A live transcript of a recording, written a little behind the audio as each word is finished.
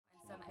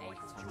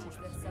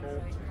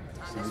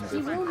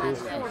Good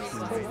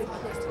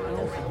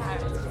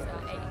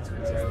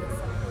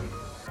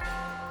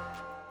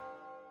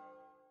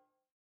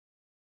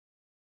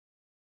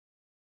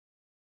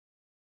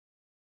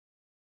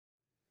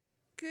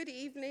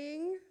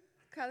evening,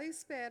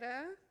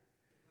 Kalispera.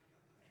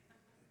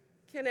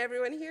 Can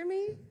everyone hear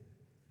me?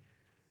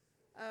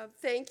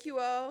 Thank you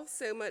all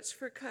so much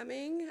for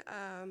coming.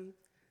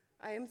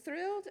 I am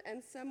thrilled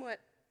and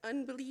somewhat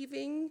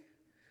unbelieving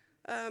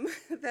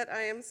that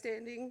I am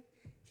standing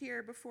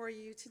here before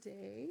you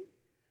today.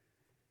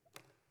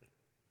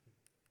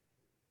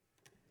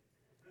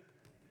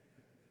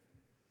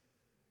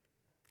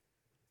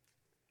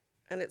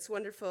 And it's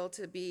wonderful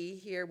to be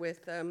here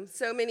with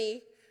so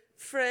many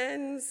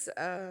friends,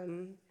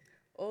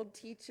 old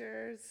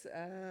teachers,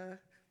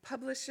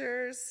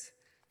 publishers,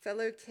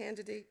 fellow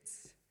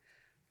candidates,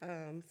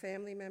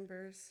 family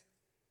members.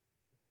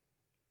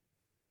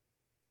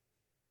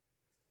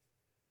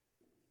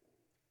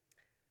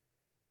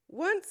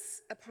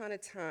 Once upon a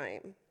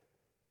time,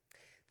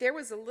 there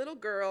was a little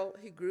girl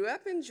who grew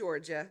up in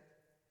Georgia,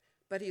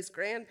 but whose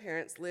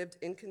grandparents lived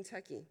in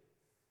Kentucky.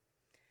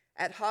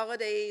 At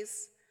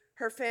holidays,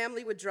 her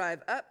family would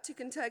drive up to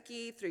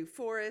Kentucky through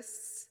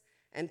forests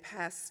and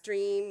past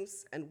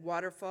streams and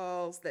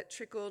waterfalls that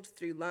trickled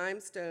through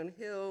limestone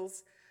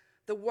hills.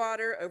 The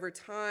water over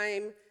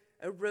time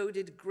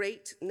eroded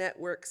great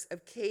networks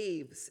of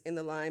caves in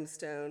the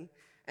limestone,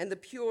 and the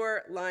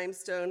pure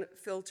limestone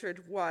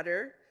filtered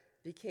water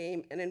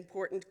became an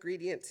important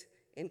ingredient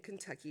in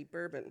Kentucky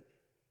bourbon.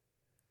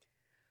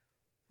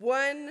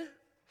 One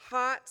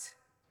hot,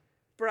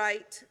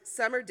 bright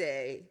summer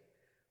day,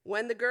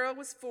 when the girl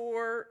was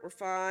 4 or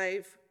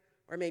 5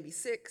 or maybe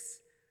 6,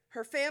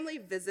 her family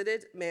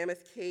visited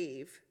Mammoth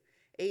Cave,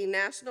 a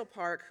national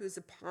park whose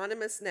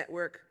eponymous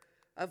network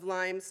of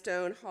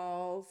limestone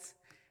halls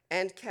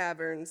and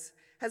caverns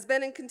has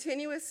been in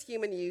continuous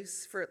human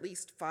use for at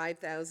least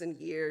 5,000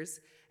 years,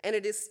 and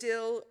it is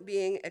still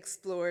being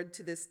explored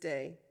to this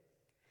day.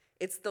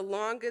 It's the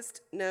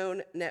longest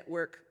known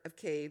network of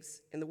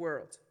caves in the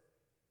world.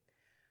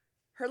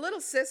 Her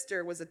little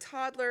sister was a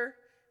toddler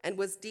and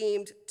was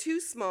deemed too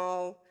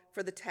small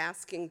for the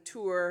tasking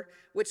tour,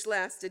 which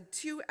lasted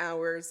 2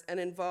 hours and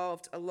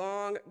involved a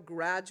long,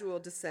 gradual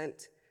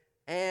descent,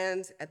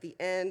 and at the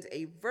end,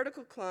 a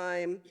vertical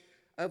climb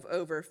of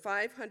over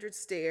 500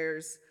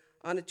 stairs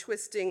on a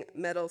twisting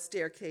metal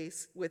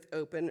staircase with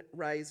open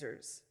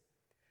risers.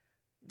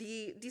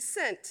 The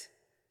descent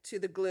to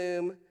the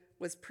gloom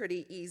was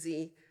pretty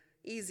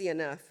easy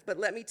enough, but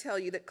let me tell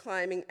you that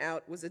climbing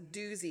out was a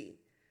doozy,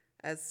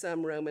 as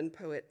some Roman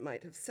poet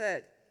might have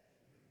said.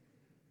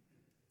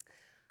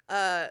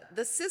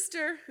 The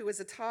sister, who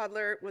was a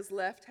toddler, was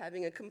left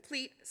having a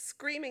complete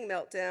screaming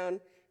meltdown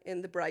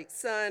in the bright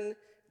sun.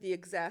 The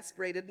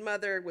exasperated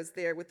mother was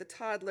there with the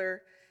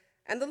toddler,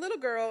 and the little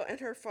girl and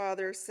her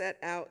father set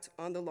out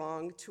on the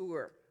long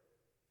tour.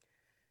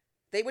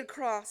 They would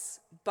cross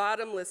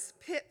bottomless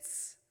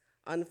pits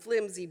on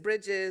flimsy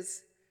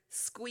bridges,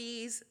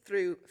 squeeze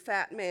through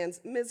fat man's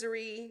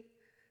misery,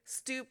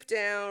 stoop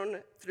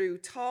down through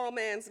tall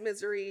man's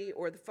misery,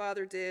 or the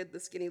father did. The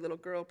skinny little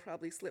girl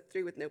probably slipped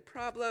through with no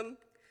problem.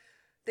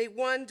 They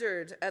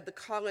wondered at the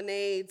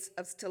colonnades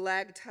of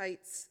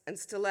stalactites and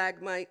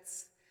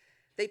stalagmites.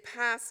 They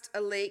passed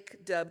a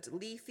lake dubbed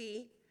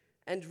Lethe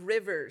and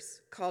rivers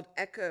called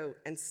Echo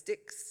and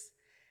Styx,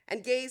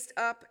 and gazed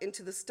up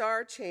into the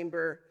star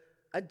chamber,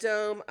 a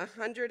dome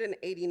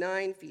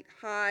 189 feet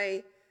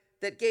high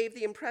that gave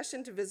the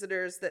impression to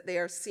visitors that they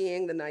are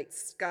seeing the night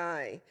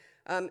sky.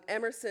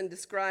 Emerson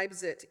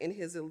describes it in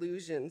his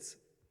Illusions.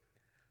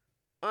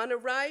 On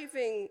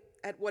arriving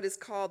at what is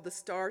called the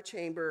star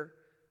chamber,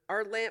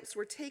 our lamps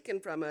were taken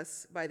from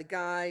us by the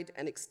guide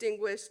and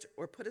extinguished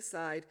or put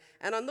aside,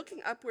 and on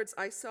looking upwards,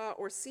 I saw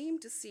or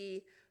seemed to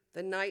see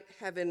the night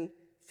heaven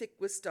thick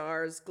with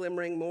stars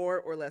glimmering more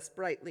or less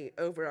brightly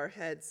over our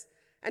heads,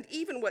 and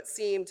even what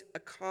seemed a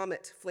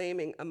comet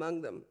flaming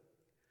among them.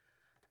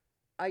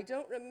 I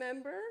don't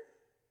remember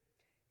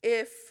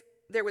if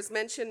there was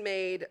mention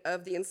made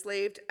of the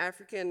enslaved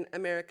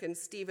African-American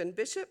Stephen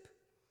Bishop,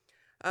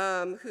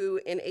 who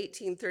in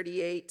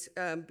 1838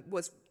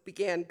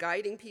 began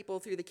guiding people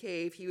through the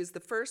cave. He was the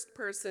first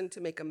person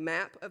to make a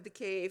map of the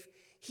cave.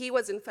 He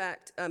was, in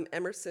fact,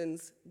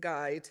 Emerson's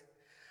guide.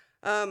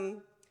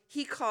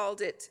 He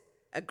called it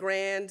a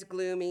grand,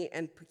 gloomy,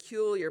 and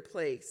peculiar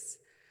place.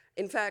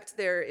 In fact,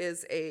 there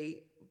is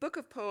a book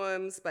of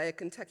poems by a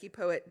Kentucky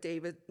poet,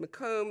 David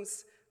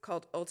McCombs,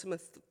 called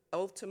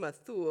Ultima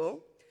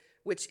Thule,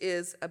 which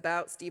is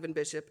about Stephen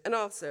Bishop and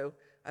also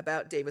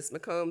about Davis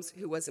McCombs,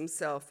 who was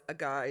himself a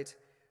guide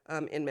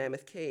in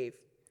Mammoth Cave.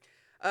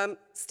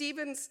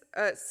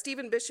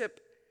 Stephen Bishop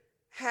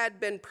had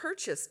been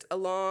purchased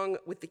along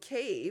with the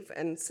cave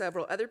and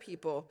several other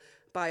people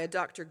by a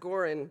Dr.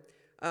 Gorin,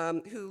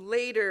 who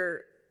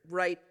later,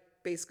 right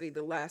basically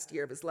the last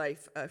year of his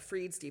life,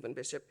 freed Stephen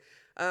Bishop.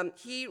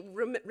 He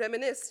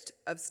reminisced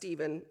of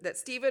Stephen, that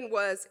Stephen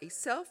was a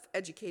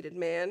self-educated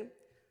man,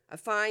 a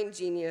fine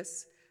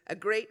genius, a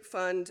great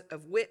fund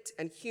of wit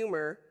and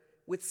humor,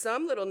 with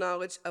some little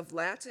knowledge of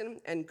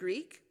Latin and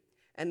Greek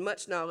and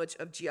much knowledge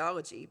of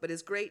geology, but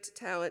his great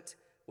talent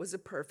was a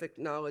perfect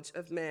knowledge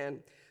of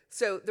man.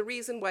 So the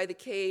reason why the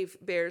cave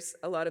bears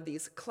a lot of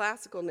these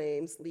classical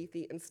names,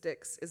 Lethe and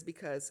Styx, is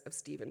because of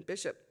Stephen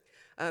Bishop.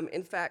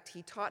 In fact,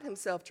 he taught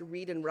himself to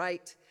read and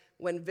write.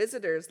 When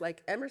visitors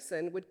like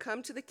Emerson would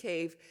come to the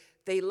cave,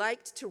 they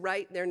liked to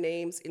write their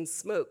names in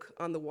smoke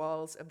on the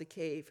walls of the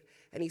cave.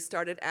 And he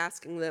started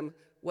asking them,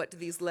 what do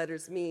these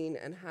letters mean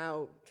and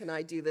how can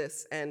I do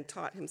this? And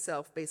taught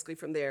himself basically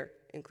from there,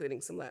 including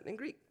some Latin and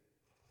Greek.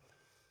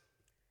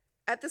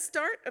 At the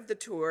start of the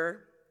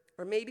tour,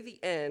 or maybe the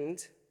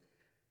end,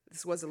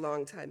 this was a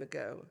long time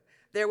ago,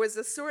 there was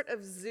a sort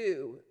of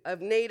zoo of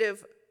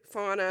native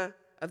fauna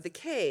of the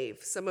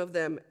cave, some of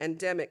them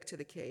endemic to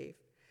the cave,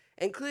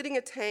 including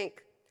a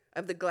tank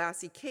of the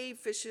glassy cave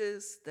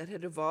fishes that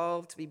had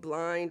evolved to be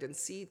blind and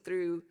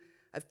see-through,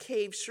 of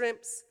cave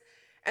shrimps,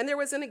 and there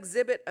was an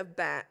exhibit of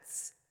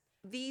bats.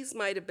 These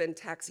might have been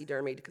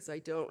taxidermied because I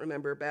don't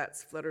remember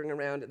bats fluttering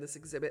around in this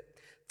exhibit,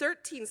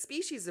 13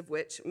 species of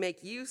which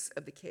make use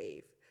of the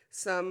cave,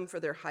 some for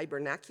their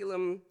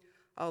hibernaculum,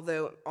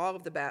 although all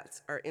of the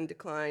bats are in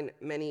decline,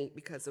 many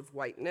because of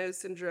white nose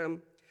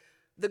syndrome.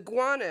 The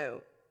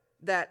guano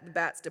that the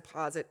bats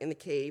deposit in the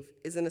cave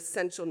is an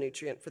essential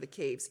nutrient for the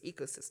cave's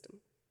ecosystem.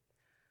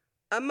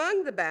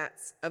 Among the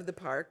bats of the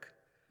park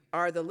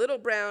are the little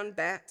brown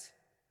bat,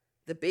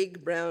 the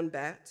big brown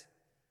bat,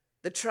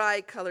 the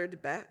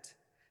tri-colored bat,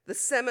 the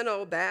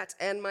Seminole bat,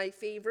 and my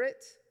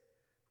favorite,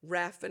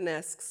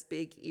 Rafinesque's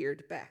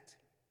big-eared bat.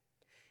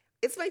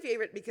 It's my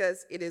favorite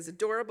because it is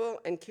adorable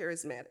and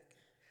charismatic,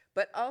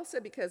 but also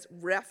because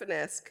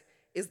Rafinesque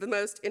is the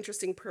most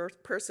interesting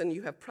person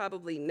you have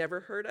probably never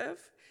heard of.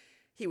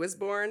 He was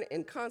born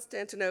in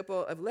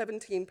Constantinople of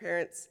Levantine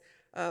parents,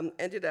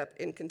 ended up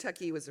in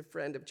Kentucky, was a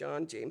friend of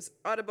John James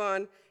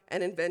Audubon,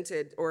 and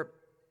invented or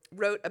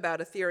wrote about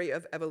a theory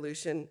of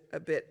evolution a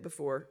bit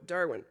before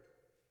Darwin.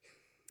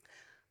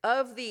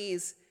 Of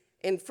these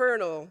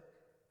infernal,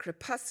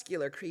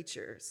 crepuscular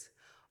creatures,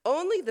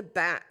 only the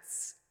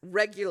bats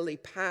regularly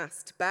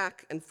passed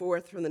back and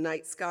forth from the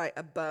night sky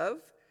above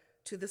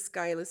to the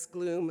skyless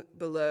gloom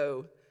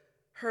below.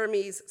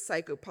 Hermes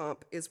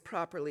Psychopomp is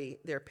properly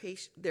their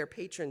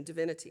patron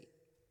divinity.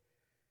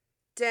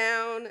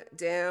 Down,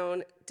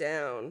 down,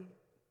 down,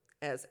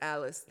 as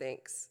Alice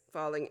thinks,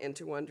 falling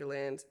into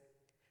Wonderland.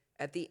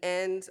 At the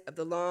end of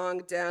the long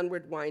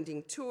downward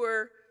winding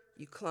tour,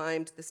 you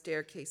climbed the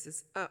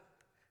staircases up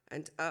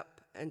and up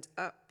and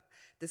up.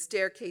 The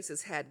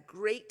staircases had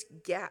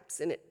great gaps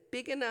in it,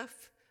 big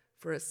enough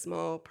for a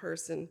small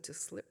person to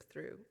slip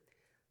through.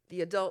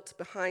 The adult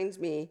behind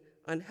me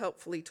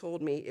unhelpfully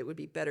told me it would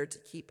be better to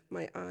keep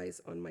my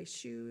eyes on my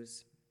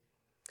shoes.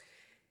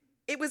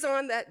 It was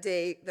on that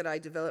day that I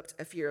developed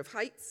a fear of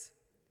heights,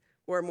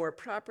 or more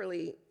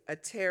properly, a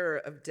terror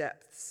of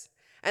depths,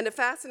 and a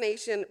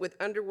fascination with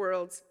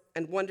underworlds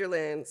and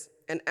wonderlands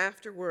and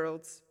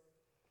afterworlds,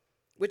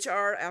 which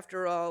are,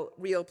 after all,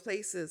 real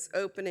places,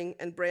 opening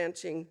and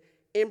branching,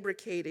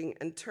 imbricating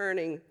and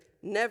turning,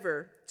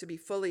 never to be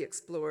fully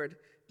explored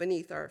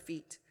beneath our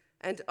feet,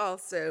 and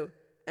also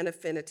an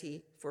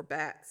affinity for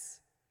bats.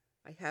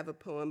 I have a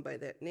poem by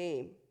that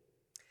name.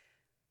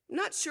 I'm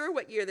not sure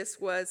what year this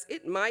was.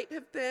 It might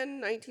have been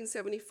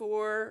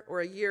 1974 or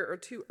a year or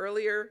two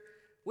earlier,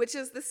 which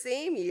is the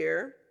same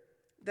year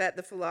that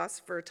the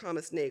philosopher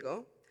Thomas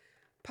Nagel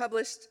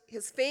published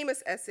his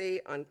famous essay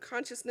on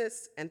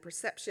consciousness and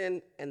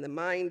perception and the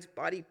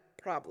mind-body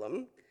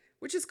problem,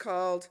 which is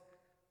called,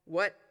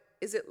 What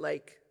Is It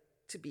Like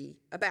to Be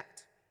a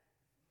Bat?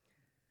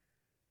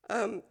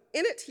 In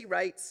it, he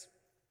writes,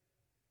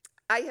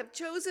 I have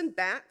chosen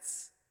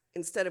bats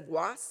instead of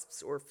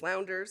wasps or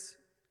flounders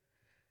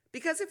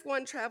because if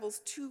one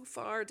travels too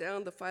far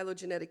down the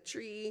phylogenetic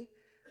tree,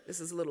 this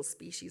is a little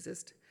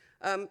speciesist,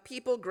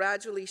 people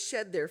gradually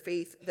shed their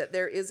faith that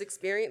there is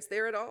experience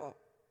there at all.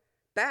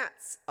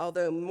 Bats,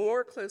 although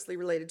more closely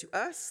related to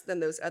us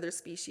than those other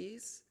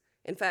species,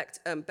 in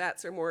fact,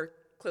 bats are more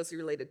closely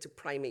related to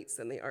primates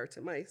than they are to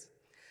mice,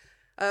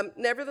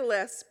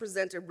 nevertheless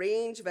present a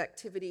range of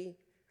activity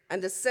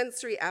and a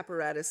sensory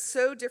apparatus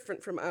so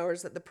different from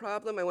ours that the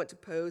problem I want to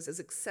pose is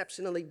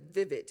exceptionally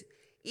vivid,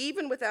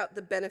 even without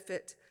the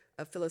benefit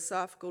of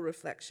philosophical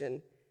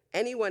reflection.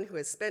 Anyone who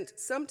has spent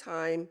some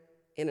time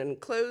in an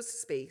enclosed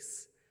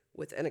space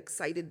with an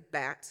excited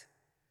bat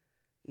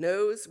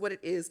knows what it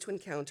is to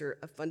encounter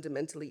a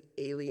fundamentally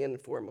alien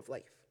form of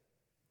life.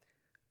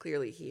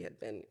 Clearly, he had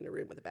been in a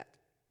room with a bat.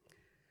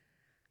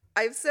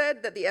 I've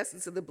said that the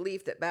essence of the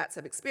belief that bats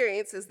have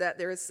experience is that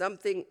there is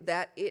something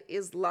that it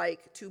is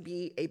like to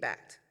be a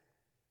bat.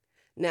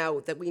 Now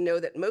that we know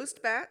that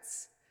most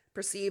bats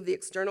perceive the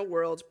external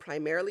world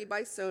primarily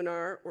by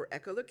sonar or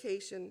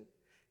echolocation,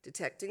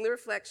 detecting the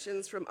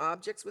reflections from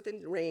objects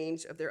within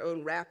range of their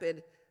own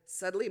rapid,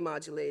 subtly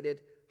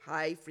modulated,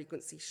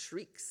 high-frequency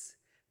shrieks.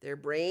 Their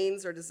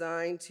brains are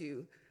designed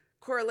to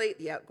correlate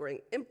the outgoing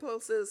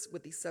impulses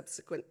with the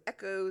subsequent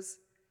echoes,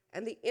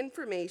 and the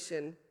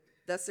information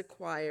thus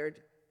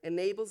acquired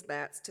enables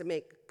bats to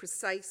make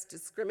precise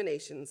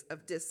discriminations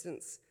of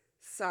distance,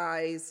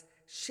 size,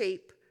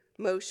 shape,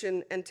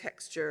 motion, and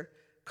texture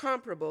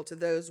comparable to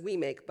those we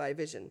make by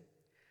vision.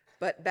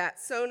 But bat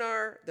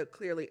sonar, though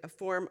clearly a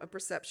form of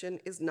perception,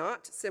 is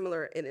not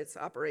similar in its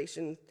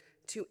operation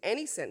to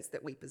any sense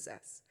that we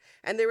possess.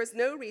 And there is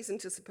no reason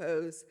to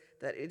suppose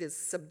that it is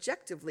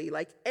subjectively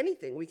like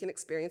anything we can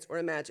experience or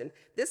imagine.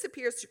 This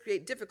appears to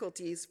create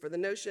difficulties for the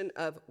notion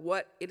of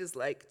what it is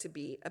like to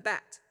be a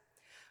bat.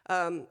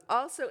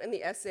 Also in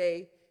the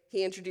essay,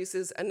 he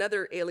introduces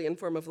another alien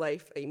form of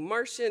life, a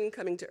Martian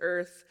coming to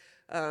Earth,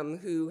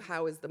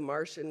 how is the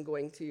Martian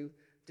going to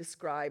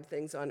describe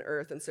things on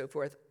Earth and so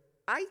forth.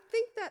 I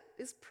think that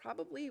is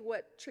probably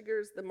what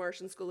triggers the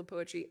Martian School of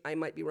Poetry. I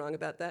might be wrong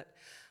about that.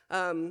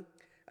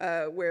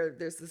 Where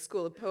there's the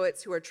school of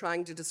poets who are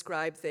trying to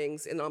describe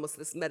things in almost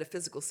this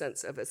metaphysical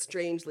sense of as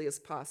strangely as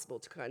possible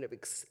to kind of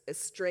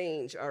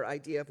estrange our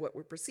idea of what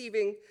we're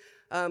perceiving.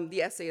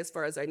 The essay, as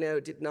far as I know,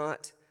 did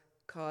not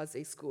cause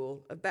a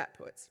school of bat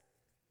poets.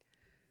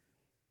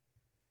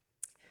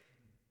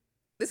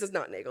 This is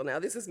not Nagel now,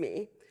 this is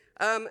me.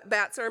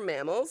 Bats are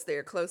mammals,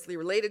 they're closely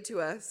related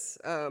to us.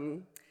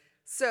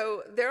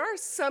 So there are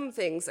some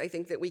things I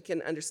think that we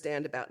can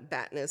understand about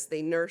batness.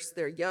 They nurse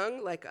their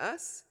young like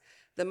us.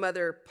 The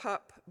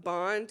mother-pup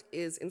bond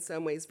is in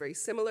some ways very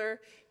similar,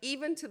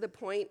 even to the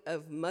point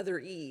of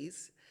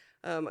mother-ease.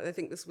 I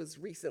think this was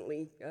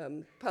recently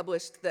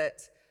published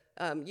that,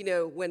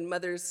 when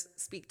mothers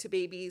speak to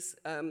babies,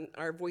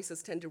 our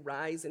voices tend to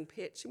rise in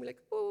pitch, and we're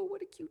like, oh,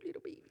 what a cute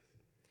little baby.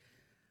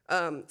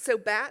 So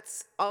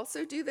bats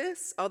also do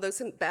this, although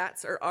some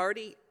bats are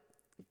already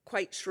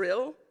quite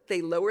shrill,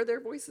 they lower their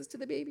voices to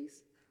the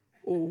babies.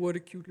 Oh, what a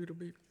cute little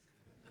baby.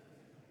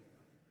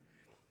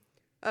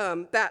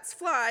 Bats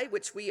fly,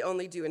 which we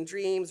only do in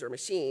dreams or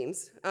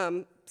machines.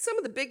 Some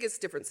of the biggest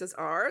differences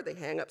are they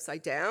hang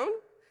upside down,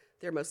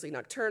 they're mostly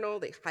nocturnal,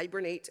 they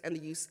hibernate, and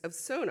the use of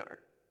sonar.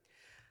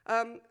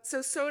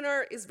 So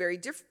sonar is very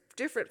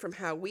different from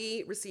how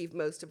we receive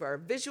most of our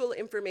visual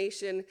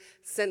information,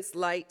 since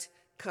light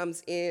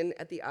comes in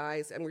at the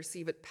eyes and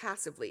receive it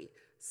passively.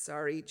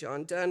 Sorry,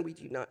 John Donne, we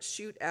do not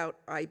shoot out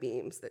eye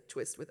beams that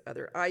twist with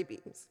other eye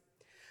beams.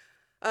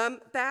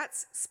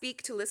 Bats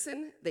speak to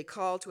listen, they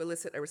call to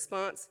elicit a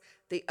response,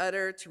 they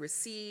utter to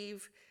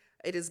receive.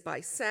 It is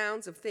by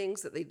sounds of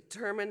things that they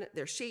determine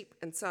their shape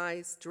and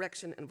size,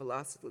 direction and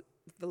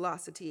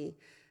velocity.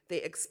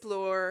 They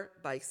explore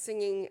by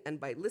singing and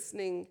by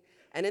listening,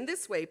 and in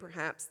this way,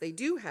 perhaps, they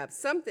do have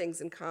some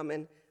things in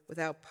common with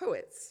how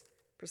poets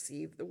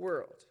perceive the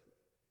world.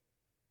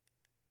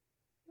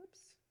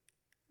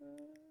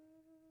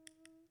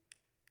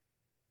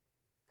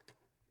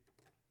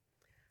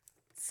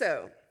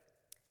 So,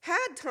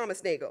 had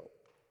Thomas Nagel,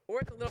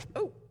 or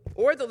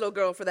the little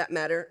girl for that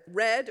matter,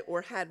 read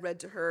or had read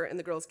to her in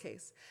the girl's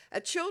case, a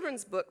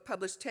children's book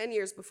published 10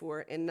 years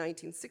before in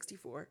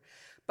 1964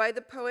 by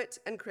the poet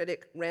and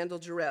critic Randall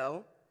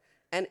Jarrell,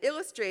 and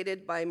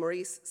illustrated by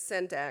Maurice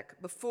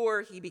Sendak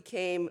before he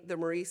became the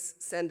Maurice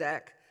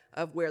Sendak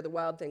of Where the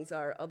Wild Things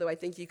Are, although I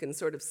think you can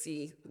sort of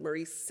see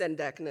Maurice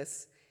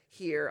Sendakness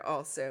here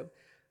also.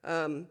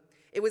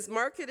 It was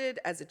marketed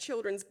as a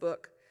children's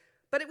book,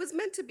 but it was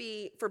meant to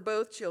be for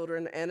both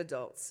children and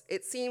adults.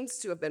 It seems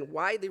to have been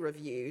widely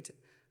reviewed.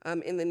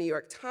 In the New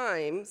York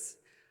Times,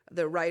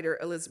 the writer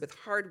Elizabeth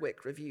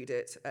Hardwick reviewed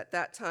it. At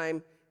that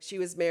time, she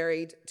was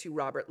married to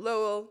Robert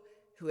Lowell,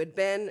 who had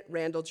been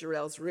Randall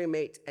Jarrell's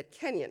roommate at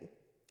Kenyon.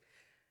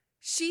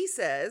 She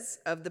says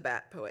of the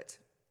Bat Poet,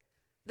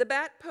 "The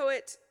Bat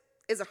Poet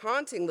is a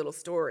haunting little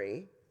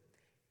story.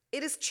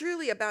 It is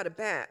truly about a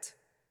bat,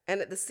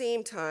 and at the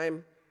same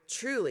time,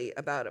 truly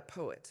about a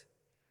poet.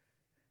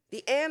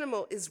 The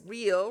animal is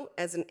real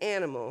as an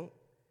animal,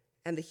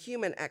 and the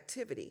human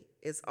activity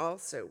is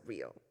also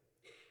real.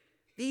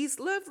 These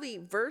lovely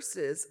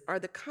verses are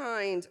the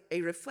kind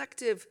a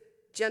reflective,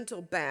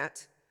 gentle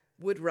bat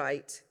would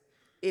write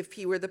if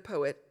he were the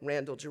poet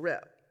Randall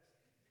Jarrell."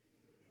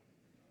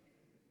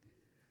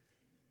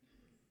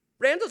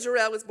 Randall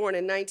Jarrell was born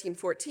in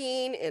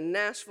 1914 in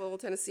Nashville,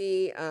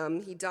 Tennessee.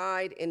 He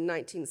died in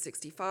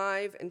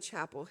 1965 in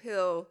Chapel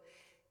Hill.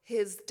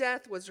 His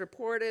death was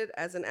reported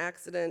as an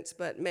accident,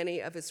 but many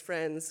of his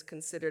friends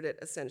considered it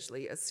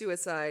essentially a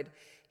suicide.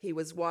 He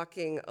was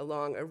walking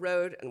along a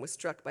road and was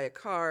struck by a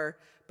car,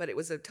 but it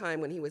was a time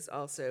when he was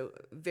also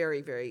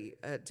very, very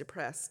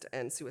depressed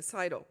and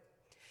suicidal.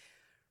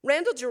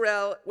 Randall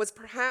Jarrell was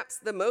perhaps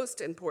the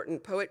most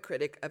important poet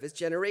critic of his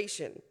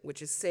generation,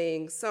 which is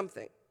saying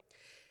something.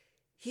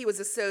 He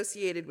was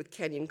associated with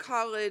Kenyon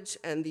College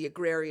and the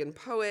agrarian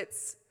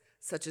poets,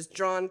 such as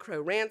John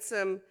Crow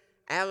Ransom,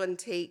 Allen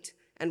Tate,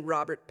 and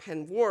Robert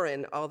Penn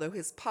Warren, although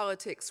his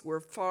politics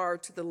were far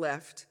to the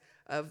left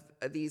of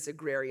these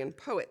agrarian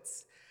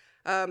poets.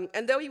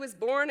 And though he was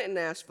born in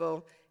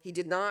Nashville, he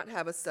did not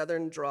have a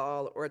Southern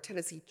drawl or a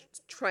Tennessee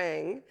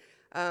twang,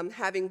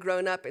 having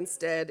grown up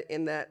instead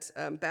in that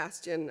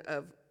bastion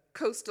of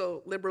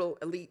coastal liberal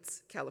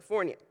elites,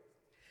 California.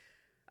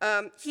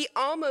 He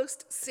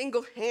almost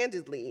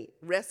single-handedly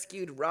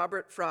rescued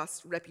Robert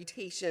Frost's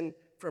reputation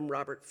from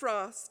Robert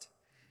Frost,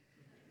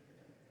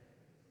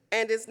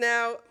 and is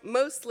now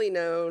mostly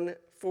known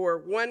for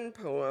one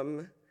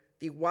poem,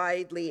 the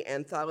widely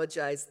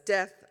anthologized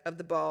Death of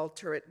the Ball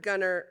Turret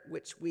Gunner,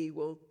 which we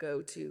will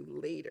go to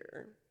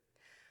later.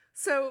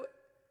 So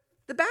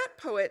the Bat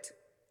Poet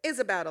is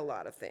about a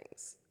lot of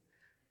things,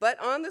 but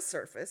on the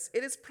surface,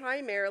 it is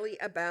primarily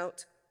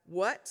about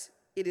what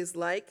it is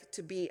like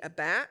to be a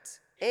bat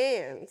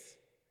and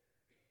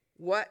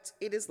what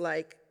it is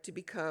like to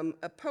become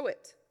a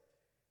poet.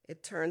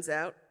 It turns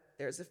out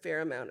there's a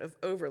fair amount of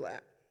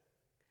overlap.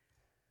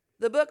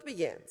 The book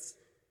begins.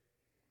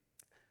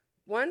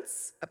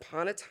 Once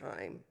upon a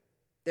time,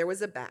 there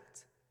was a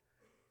bat,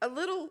 a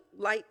little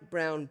light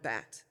brown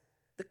bat,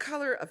 the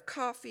color of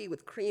coffee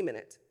with cream in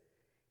it.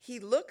 He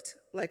looked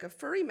like a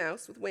furry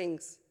mouse with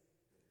wings.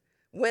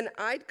 When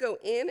I'd go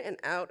in and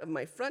out of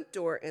my front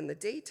door in the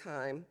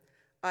daytime,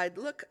 I'd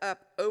look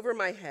up over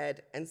my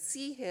head and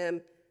see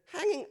him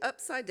hanging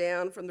upside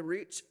down from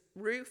the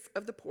roof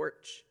of the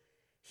porch.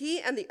 He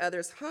and the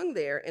others hung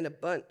there in a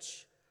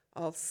bunch,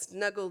 all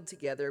snuggled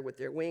together with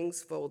their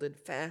wings folded,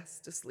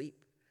 fast asleep.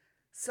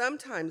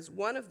 Sometimes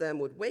one of them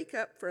would wake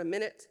up for a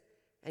minute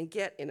and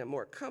get in a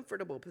more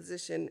comfortable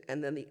position,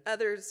 and then the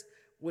others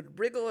would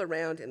wriggle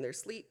around in their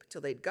sleep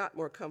till they'd got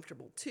more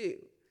comfortable too.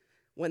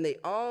 When they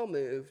all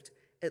moved,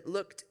 it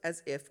looked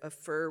as if a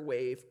fur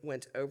wave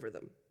went over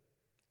them.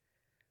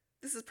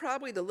 This is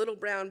probably the little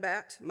brown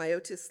bat,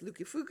 Myotis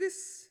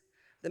leucifugus,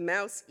 the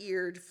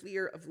mouse-eared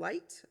fleer of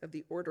light of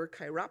the order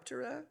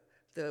Chiroptera,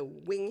 the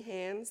wing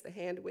hands, the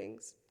hand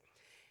wings.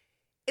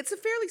 It's a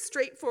fairly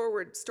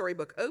straightforward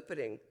storybook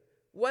opening.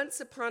 Once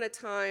upon a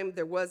time,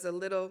 there was a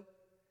little,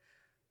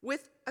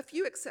 with a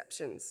few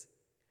exceptions.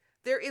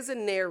 There is a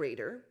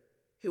narrator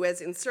who has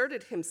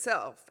inserted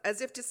himself as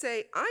if to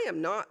say, I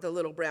am not the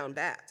little brown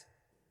bat,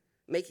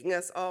 making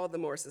us all the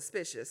more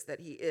suspicious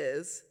that he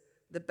is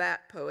the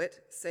bat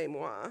poet, c'est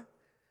moi.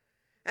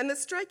 And the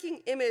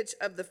striking image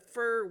of the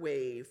fur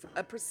wave,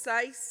 a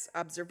precise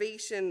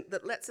observation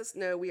that lets us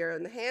know we are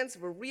in the hands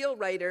of a real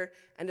writer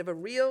and of a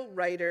real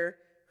writer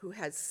who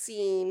has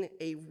seen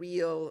a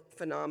real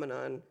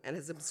phenomenon and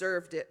has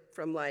observed it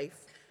from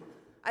life.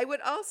 I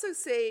would also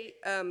say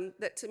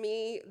that to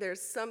me,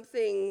 there's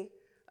something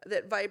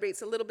that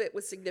vibrates a little bit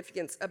with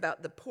significance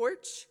about the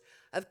porch.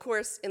 Of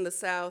course, in the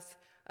South,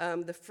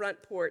 the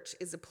front porch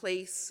is a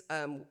place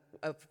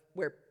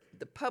where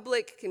the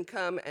public can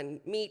come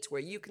and meet,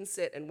 where you can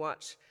sit and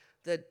watch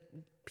the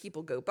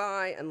people go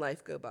by and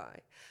life go by.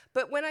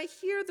 But when I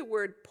hear the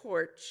word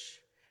porch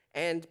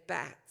and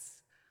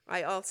bats,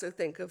 I also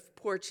think of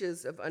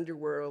porches of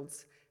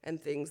underworlds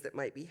and things that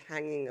might be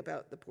hanging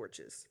about the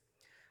porches.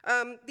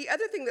 The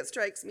other thing that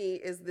strikes me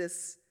is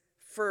this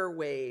fur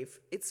wave.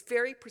 It's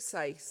very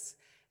precise,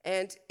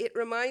 and it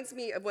reminds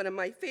me of one of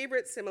my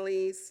favorite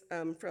similes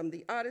from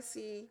the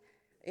Odyssey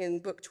in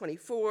Book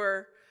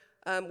 24,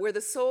 where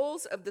the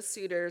souls of the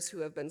suitors who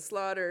have been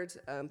slaughtered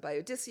by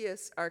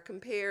Odysseus are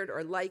compared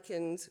or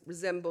likened,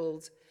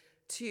 resembled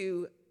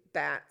to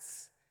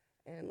bats.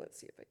 And let's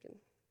see if I can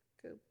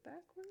go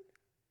backward.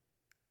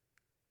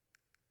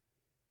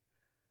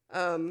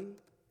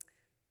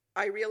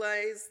 I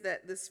realize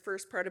that this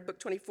first part of Book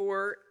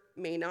 24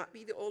 may not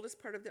be the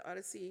oldest part of the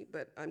Odyssey,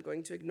 but I'm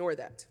going to ignore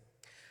that.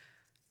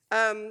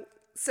 And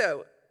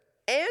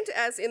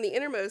as in the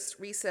innermost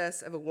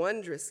recess of a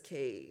wondrous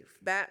cave,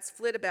 bats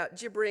flit about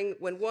gibbering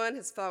when one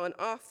has fallen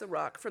off the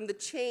rock from the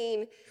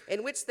chain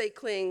in which they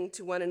cling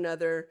to one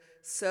another,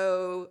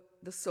 so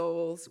the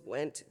souls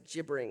went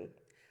gibbering.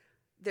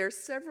 There are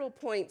several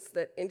points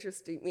that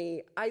interest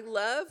me. I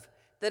love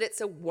that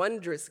it's a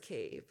wondrous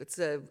cave. It's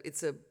a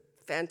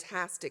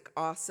fantastic,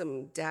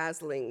 awesome,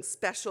 dazzling,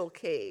 special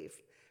cave,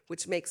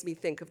 which makes me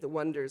think of the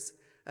wonders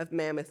of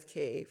Mammoth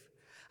Cave.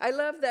 I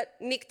love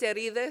that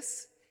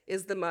nycterides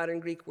is the modern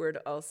Greek word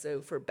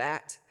also for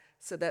bat,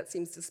 so that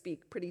seems to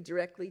speak pretty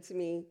directly to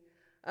me.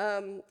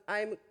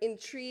 I'm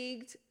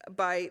intrigued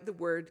by the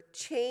word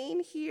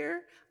chain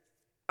here.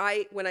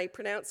 When I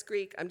pronounce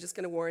Greek, I'm just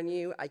going to warn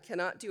you, I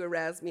cannot do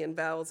Erasmian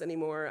vowels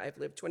anymore. I've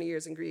lived 20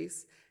 years in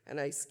Greece, and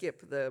I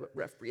skip the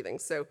rough breathing.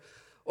 So,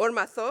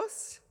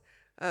 ormathos,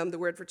 the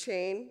word for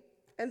chain,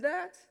 and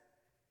that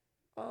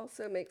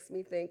also makes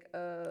me think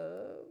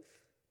of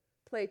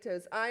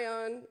Plato's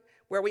Ion,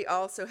 where we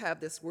also have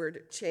this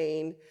word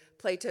chain.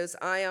 Plato's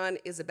Ion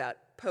is about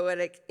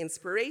poetic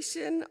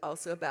inspiration,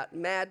 also about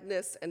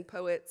madness and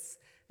poets,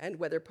 and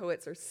whether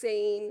poets are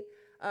sane.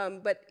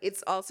 But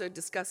it also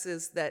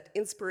discusses that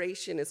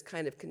inspiration is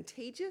kind of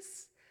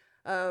contagious,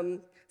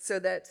 so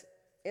that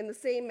in the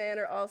same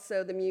manner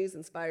also the muse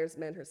inspires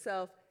men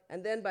herself,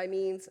 and then by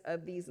means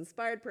of these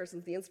inspired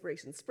persons, the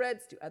inspiration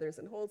spreads to others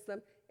and holds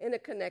them in a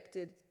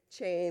connected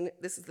chain.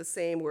 This is the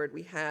same word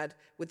we had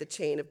with the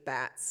chain of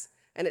bats,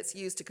 and it's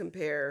used to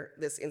compare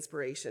this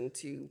inspiration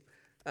to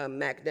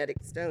magnetic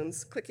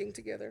stones clicking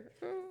together.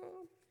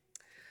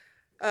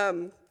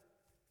 A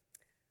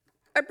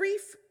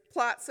brief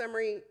plot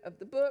summary of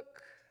the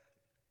book.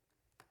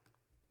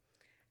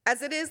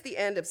 As it is the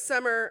end of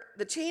summer,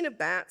 the chain of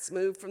bats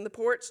move from the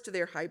porch to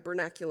their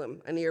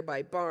hibernaculum, a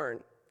nearby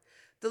barn.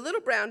 The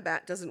little brown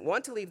bat doesn't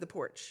want to leave the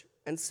porch,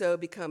 and so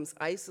becomes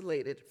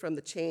isolated from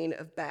the chain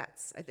of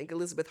bats. I think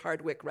Elizabeth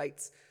Hardwick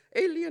writes,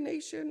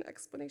 alienation,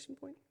 exclamation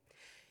point.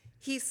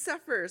 He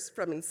suffers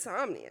from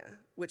insomnia,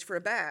 which for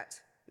a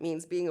bat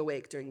means being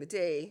awake during the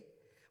day,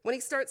 when he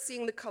starts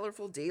seeing the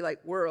colorful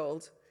daylight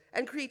world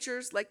and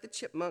creatures like the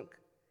chipmunk,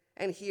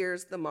 and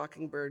hears the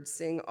mockingbird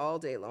sing all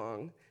day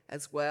long,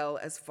 as well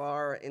as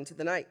far into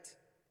the night.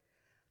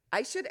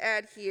 I should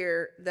add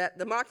here that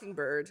the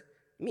mockingbird,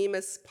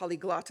 Mimus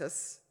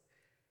polyglottus,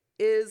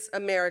 is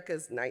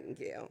America's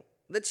nightingale,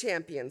 the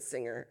champion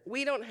singer.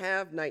 We don't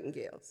have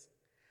nightingales,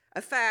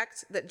 a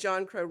fact that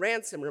John Crow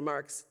Ransom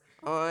remarks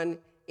on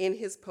in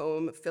his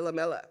poem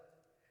Philomela.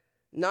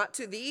 Not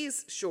to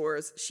these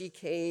shores she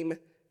came,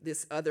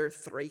 this other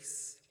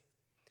Thrace.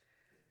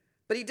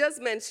 But he does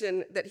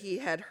mention that he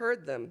had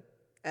heard them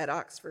at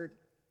Oxford.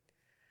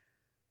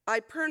 I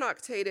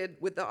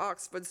pernoctated with the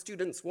Oxford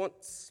students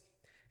once,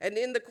 and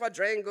in the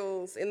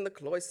quadrangles, in the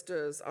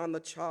cloisters, on the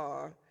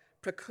char,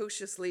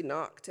 precociously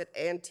knocked at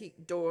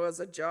antique doors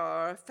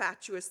ajar,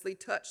 fatuously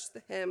touched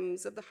the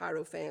hems of the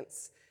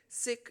hierophants.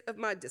 Sick of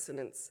my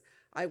dissonance,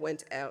 I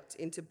went out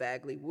into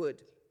Bagley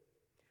Wood.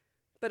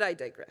 But I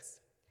digress.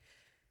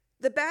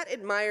 The bat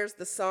admires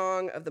the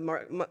song of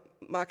the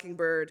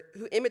mockingbird,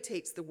 who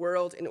imitates the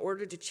world in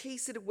order to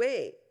chase it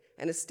away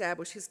and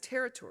establish his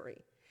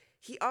territory.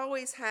 He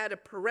always had a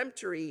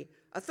peremptory,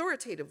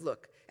 authoritative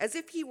look, as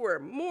if he were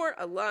more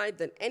alive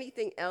than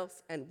anything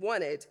else and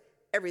wanted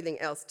everything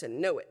else to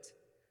know it.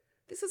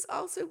 This is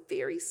also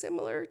very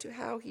similar to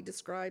how he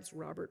describes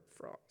Robert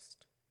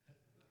Frost.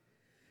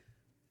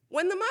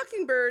 When the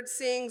mockingbird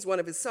sings one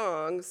of his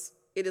songs,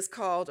 it is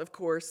called, of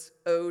course,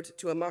 Ode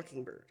to a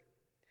Mockingbird.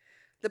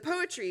 The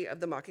poetry of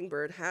the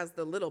mockingbird has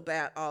the little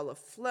bat all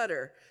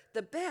aflutter.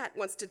 The bat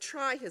wants to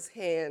try his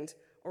hand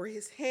or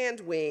his hand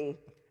wing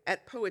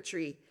at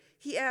poetry.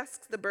 He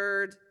asks the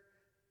bird,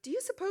 "Do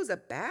you suppose a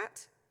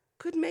bat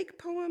could make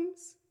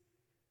poems?"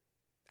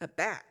 "A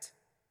bat,"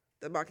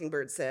 the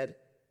mockingbird said,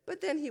 but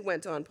then he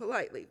went on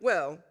politely,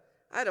 "Well,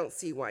 I don't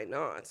see why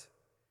not.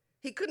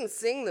 He couldn't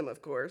sing them,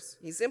 of course.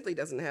 He simply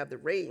doesn't have the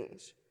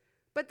range.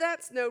 But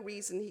that's no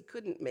reason he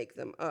couldn't make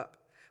them up.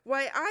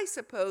 Why, I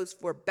suppose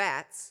for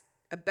bats,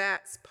 a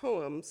bat's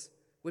poems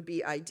would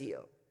be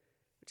ideal,"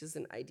 which is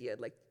an idea I'd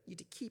like you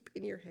to keep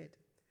in your head.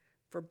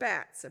 For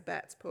bats, a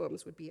bat's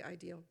poems would be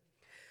ideal.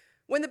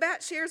 When the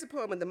bat shares a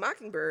poem with the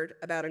mockingbird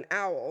about an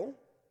owl,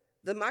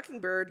 the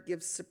mockingbird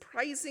gives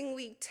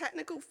surprisingly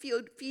technical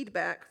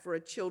feedback for a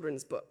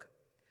children's book.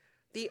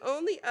 The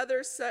only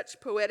other such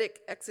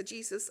poetic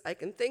exegesis I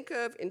can think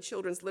of in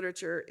children's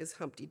literature is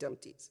Humpty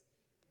Dumpty's.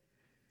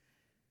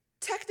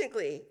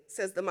 "Technically,"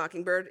 says the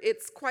mockingbird,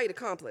 "it's quite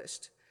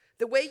accomplished.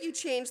 The way you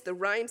change the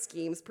rhyme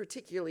scheme's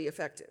particularly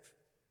effective."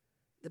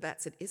 The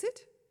bat said, "Is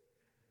it?"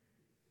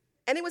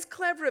 "And it was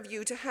clever of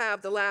you to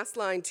have the last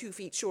line 2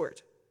 feet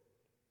short."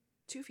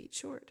 2 feet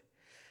short.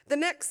 "The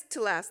next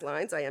to last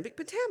line's iambic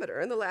pentameter,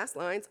 and the last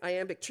line's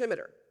iambic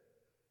trimeter."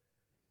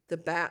 The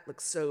bat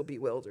looked so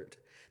bewildered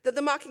that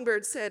the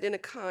mockingbird said in a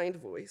kind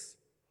voice,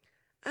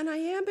 "An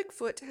iambic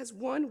foot has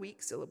 1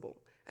 weak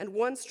syllable and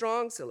 1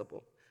 strong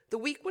syllable. The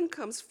weak one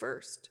comes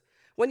first.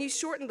 When you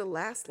shorten the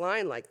last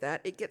line like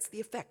that, it gets the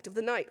effect of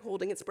the night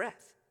holding its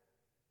breath."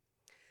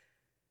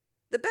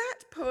 The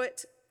bat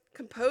poet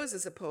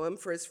composes a poem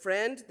for his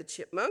friend, the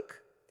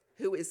chipmunk,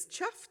 who is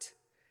chuffed,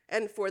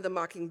 and for the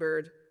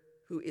mockingbird,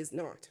 who is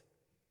not.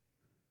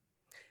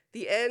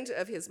 The end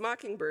of his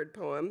mockingbird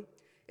poem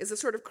is a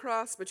sort of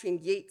cross between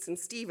Yeats and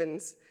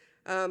Stevens,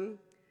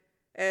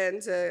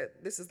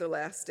 this is the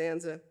last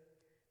stanza.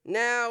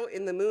 "Now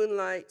in the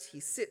moonlight he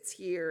sits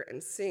here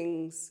and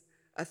sings.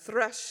 A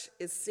thrush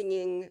is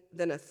singing,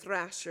 then a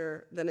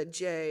thrasher, then a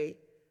jay,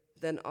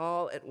 then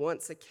all at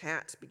once a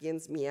cat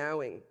begins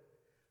meowing.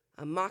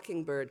 A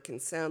mockingbird can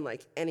sound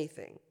like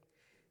anything.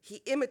 He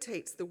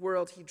imitates the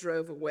world he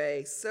drove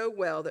away so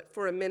well that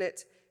for a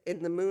minute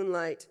in the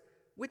moonlight,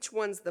 which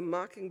one's the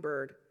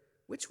mockingbird,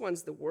 which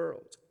one's the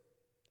world?"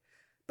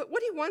 But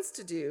what he wants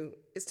to do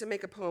is to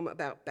make a poem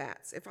about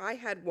bats. If I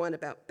had one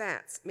about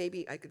bats,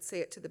 maybe I could say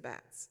it to the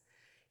bats.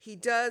 He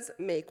does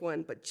make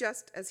one, but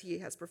just as he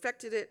has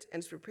perfected it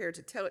and is prepared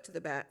to tell it to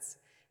the bats,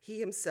 he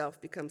himself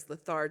becomes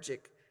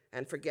lethargic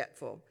and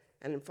forgetful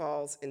and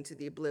falls into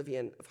the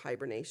oblivion of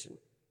hibernation.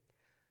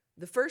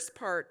 The first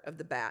part of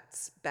the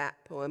bat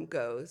poem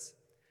goes,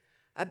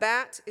 "A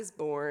bat is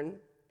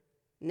born,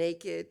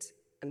 naked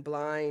and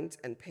blind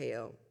and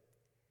pale.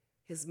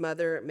 His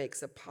mother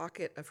makes a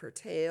pocket of her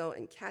tail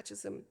and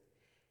catches him.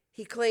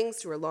 He clings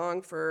to her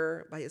long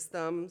fur by his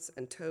thumbs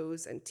and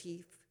toes and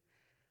teeth.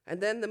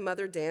 And then the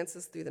mother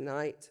dances through the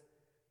night,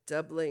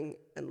 doubling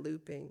and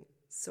looping,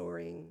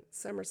 soaring,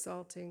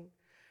 somersaulting.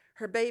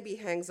 Her baby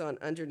hangs on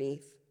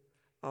underneath.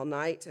 All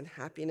night in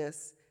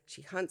happiness,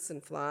 she hunts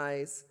and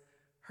flies.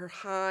 Her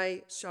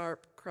high,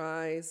 sharp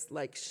cries,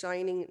 like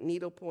shining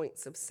needle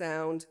points of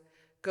sound,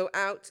 go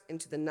out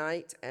into the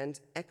night and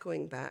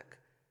echoing back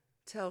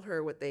tell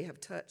her what they have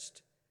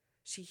touched.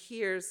 She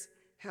hears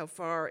how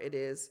far it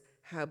is,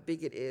 how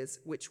big it is,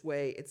 which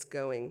way it's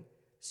going.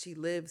 She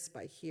lives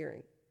by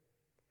hearing.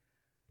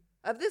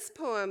 Of this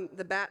poem,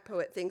 the bat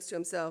poet thinks to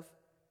himself,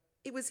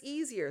 it was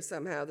easier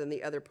somehow than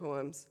the other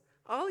poems.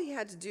 All he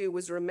had to do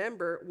was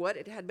remember what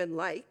it had been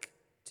like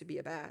to be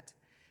a bat,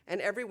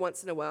 and every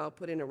once in a while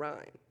put in a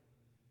rhyme.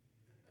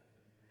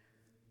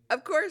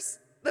 Of course,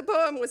 the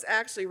poem was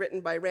actually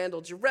written by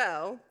Randall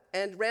Jarrell,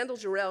 and Randall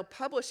Jarrell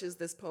publishes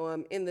this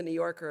poem in The New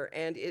Yorker,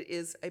 and it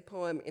is a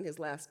poem in his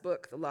last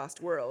book, The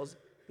Lost World,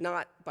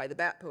 not by the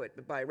bat poet,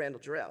 but by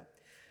Randall Jarrell.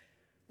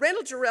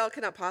 Randall Jarrell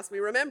cannot possibly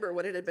remember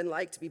what it had been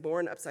like to be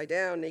born upside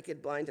down,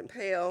 naked, blind, and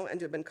pale, and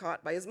to have been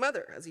caught by his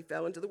mother as he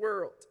fell into the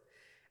world.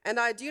 And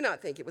I do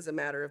not think it was a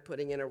matter of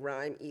putting in a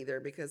rhyme either,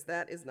 because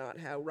that is not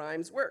how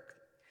rhymes work.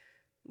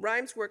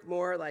 Rhymes work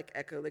more like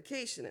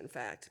echolocation, in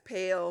fact.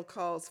 Pale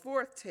calls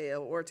forth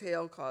tail, or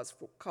tail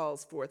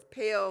calls forth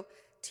pale,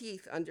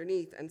 teeth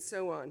underneath, and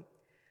so on.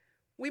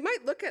 We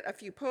might look at a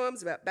few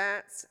poems about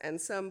bats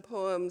and some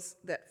poems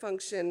that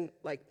function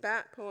like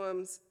bat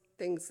poems,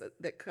 things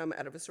that come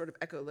out of a sort of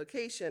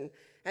echolocation,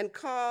 and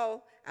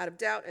call out of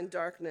doubt and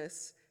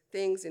darkness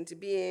things into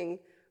being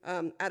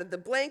out of the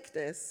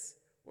blankness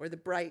or the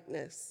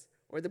brightness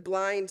or the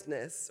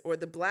blindness or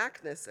the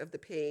blackness of the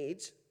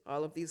page,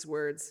 all of these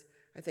words,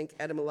 I think,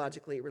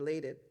 etymologically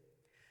related.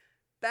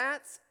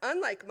 Bats,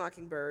 unlike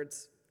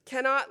mockingbirds,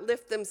 cannot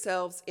lift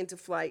themselves into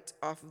flight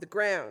off of the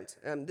ground.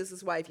 This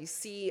is why if you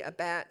see a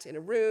bat in a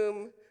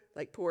room,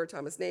 like poor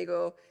Thomas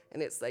Nagel,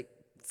 and it's like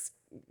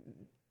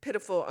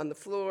pitiful on the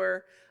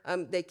floor,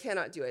 they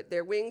cannot do it.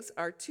 Their wings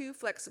are too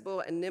flexible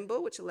and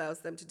nimble, which allows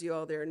them to do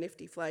all their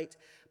nifty flight,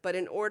 but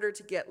in order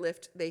to get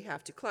lift, they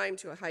have to climb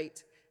to a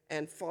height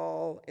and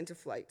fall into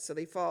flight. So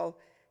they fall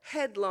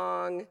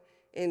headlong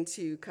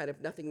into kind of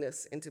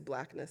nothingness, into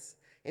blackness,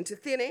 into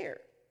thin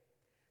air.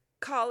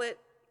 Call it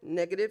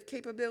negative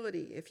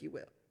capability, if you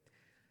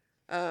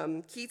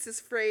will. Keats's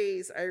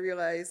phrase, I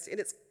realized, in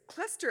its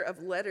cluster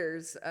of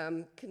letters,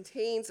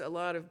 contains a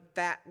lot of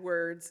bat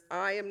words.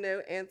 I am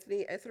no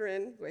Anthony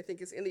Etherin, who I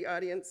think is in the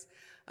audience,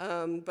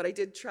 but I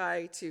did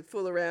try to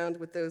fool around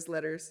with those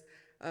letters.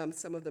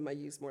 Some of them I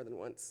used more than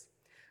once.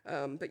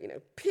 But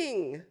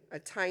ping, a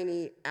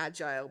tiny,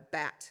 agile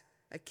bat,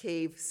 a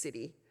cave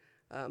city,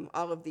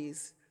 all of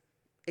these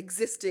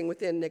existing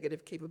within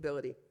negative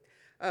capability.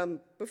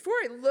 Before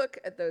I look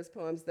at those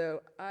poems,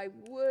 though, I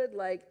would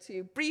like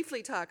to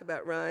briefly talk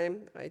about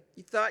rhyme.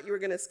 You thought you were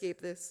going to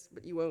escape this,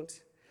 but you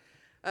won't.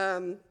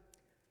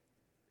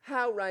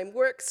 How rhyme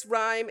works.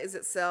 Rhyme is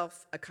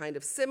itself a kind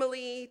of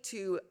simile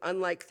to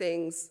unlike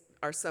things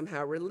are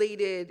somehow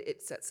related.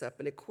 It sets up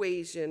an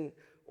equation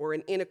or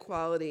an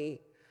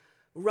inequality.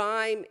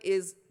 Rhyme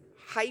is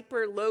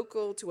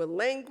hyper-local to a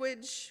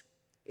language.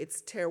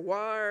 It's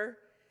terroir.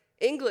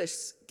 English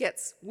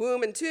gets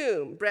womb and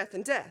tomb, breath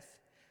and death.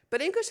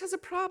 But English has a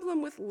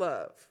problem with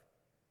love.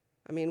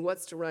 I mean,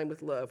 what's to rhyme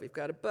with love? We've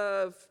got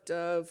above,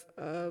 dove,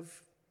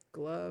 of,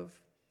 glove.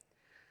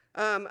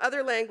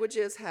 Other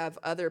languages have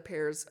other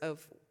pairs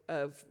of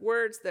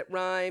words that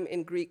rhyme.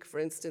 In Greek, for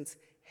instance,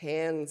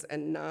 hands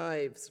and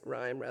knives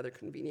rhyme rather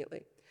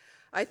conveniently.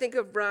 I think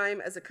of rhyme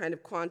as a kind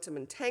of quantum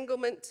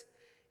entanglement.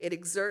 It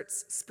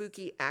exerts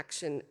spooky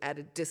action at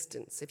a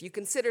distance. If you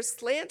consider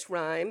slant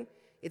rhyme,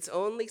 it's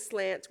only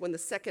slant when the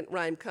second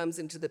rhyme comes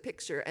into the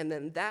picture, and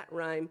then that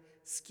rhyme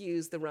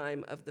skews the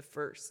rhyme of the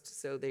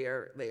first. So they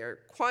are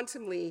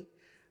quantumly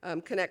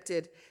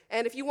connected.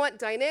 And if you want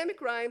dynamic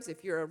rhymes,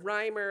 if you're a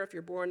rhymer, if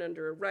you're born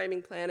under a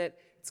rhyming planet,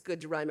 it's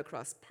good to rhyme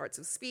across parts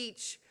of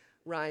speech,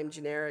 rhyme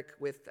generic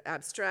with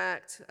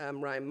abstract,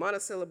 rhyme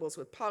monosyllables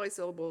with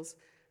polysyllables,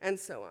 and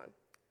so on.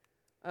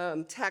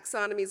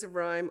 Taxonomies of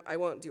rhyme, I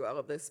won't do all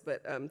of this,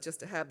 but just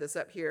to have this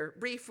up here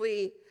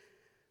briefly.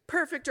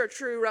 Perfect or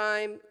true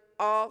rhyme,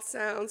 all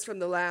sounds from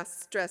the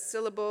last stressed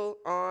syllable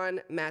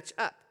on match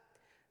up.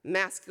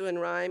 Masculine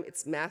rhyme,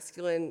 it's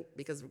masculine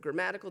because of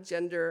grammatical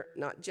gender,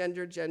 not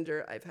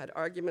gender. I've had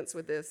arguments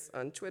with this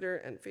on Twitter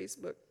and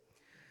Facebook.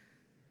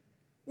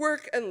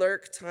 Work and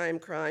lurk, time,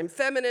 crime.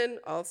 Feminine,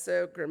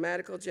 also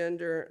grammatical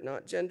gender,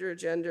 not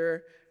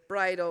gender.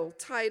 Bridal,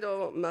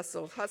 title,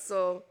 muscle,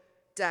 hustle.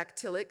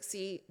 Dactylic,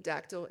 see,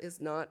 dactyl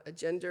is not a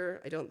gender,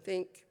 I don't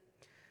think.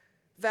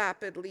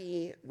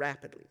 Vapidly,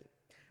 rapidly.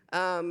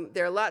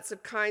 There are lots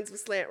of kinds of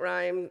slant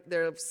rhyme.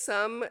 There are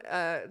some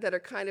that are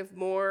kind of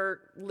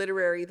more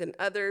literary than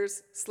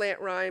others.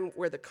 Slant rhyme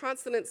where the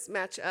consonants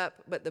match up,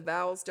 but the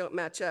vowels don't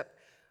match up.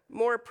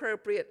 More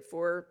appropriate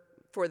for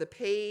the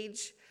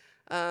page.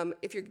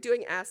 If you're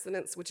doing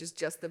assonance, which is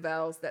just the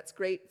vowels, that's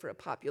great for a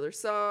popular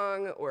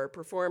song or a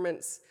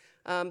performance,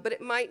 but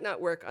it might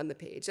not work on the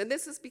page. And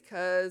this is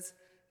because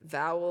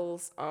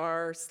vowels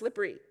are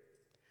slippery.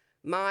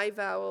 My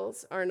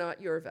vowels are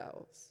not your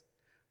vowels.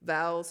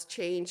 Vowels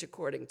change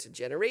according to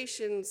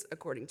generations,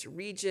 according to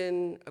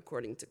region,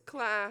 according to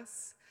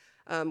class.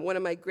 One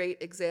of my great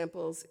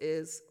examples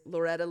is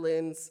Loretta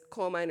Lynn's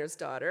Coal Miner's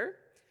Daughter.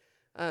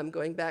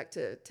 Going back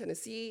to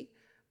Tennessee,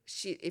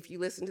 if you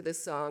listen to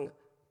this song,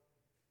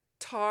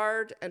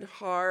 Tarred and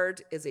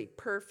hard is a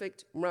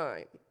perfect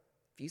rhyme.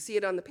 If you see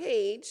it on the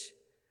page,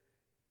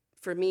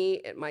 for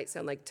me, it might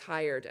sound like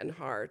tired and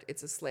hard.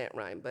 It's a slant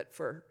rhyme, but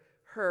for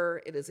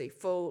her, it is a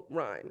full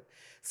rhyme.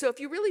 So if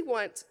you really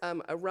want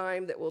a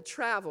rhyme that will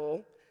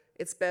travel,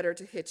 it's better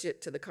to hitch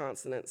it to the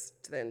consonants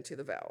than to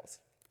the vowels.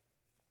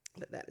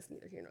 But that is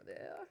neither here nor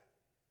there.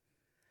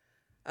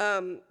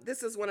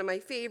 This is one of my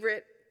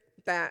favorite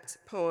bat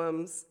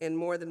poems in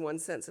more than one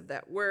sense of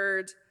that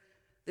word.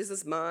 This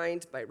is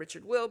Mind by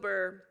Richard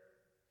Wilbur.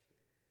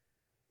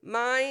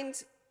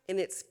 Mind, in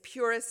its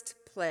purest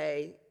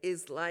play,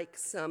 is like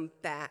some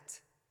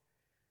bat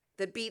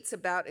that beats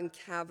about in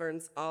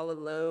caverns all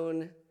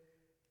alone,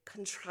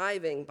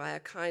 contriving by a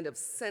kind of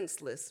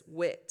senseless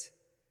wit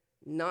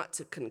not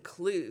to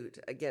conclude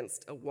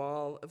against a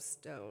wall of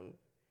stone.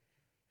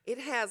 It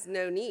has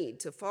no need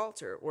to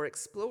falter or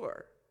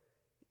explore.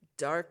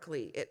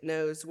 Darkly it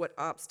knows what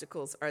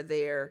obstacles are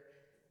there,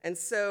 and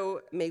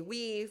so may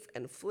weave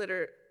and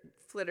flitter,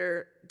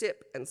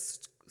 dip and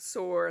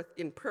soar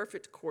in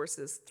perfect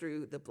courses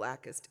through the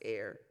blackest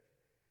air,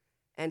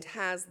 and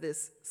has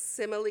this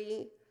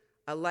simile,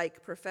 a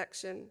like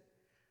perfection.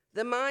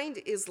 The mind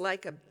is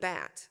like a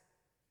bat,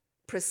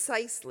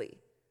 precisely,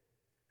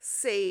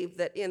 save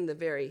that in the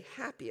very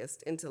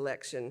happiest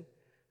intellection,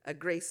 a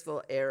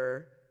graceful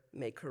error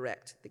may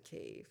correct the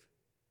cave.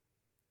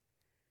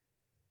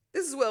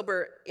 This is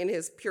Wilbur in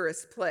his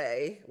purest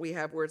play. We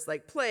have words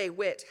like play,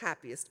 wit,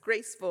 happiest,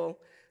 graceful.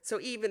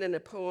 So even in a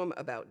poem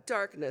about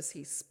darkness,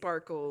 he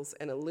sparkles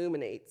and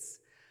illuminates.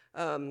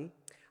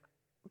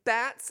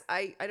 Bats,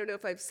 I don't know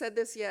if I've said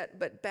this yet,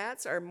 but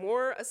bats are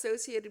more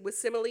associated with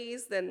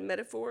similes than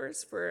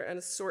metaphors for an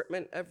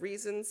assortment of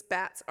reasons.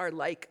 Bats are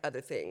like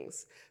other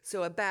things.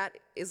 So a bat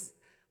is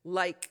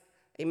like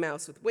a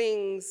mouse with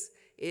wings.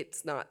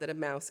 It's not that a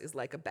mouse is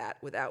like a bat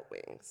without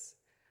wings.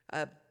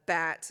 A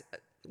bat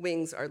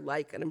wings are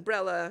like an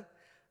umbrella.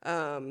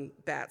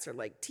 Bats are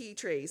like tea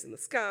trays in the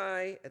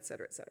sky, et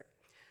cetera, et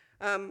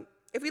cetera.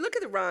 If we look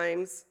at the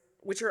rhymes,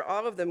 which are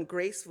all of them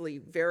gracefully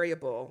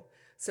variable,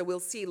 so we'll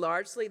see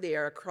largely they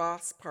are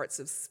across parts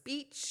of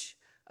speech,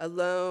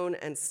 alone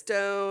and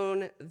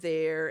stone,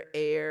 there,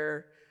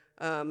 air,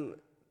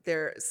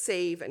 there,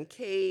 save and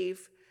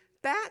cave.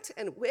 Bat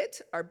and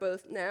wit are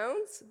both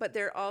nouns, but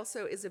there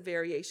also is a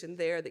variation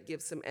there that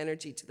gives some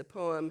energy to the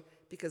poem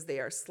because they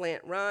are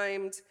slant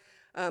rhymed.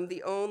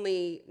 The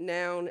only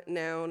noun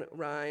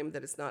rhyme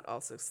that is not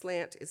also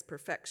slant is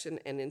perfection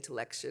and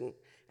intellection,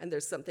 and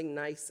there's something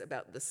nice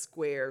about the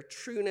square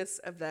trueness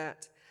of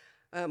that.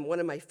 One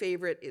of my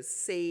favorite is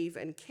save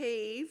and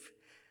cave.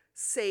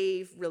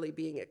 Save really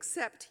being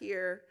accept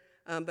here,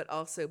 but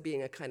also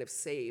being a kind of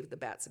save. The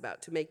bat's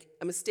about to make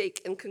a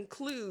mistake and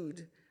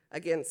conclude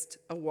against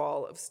a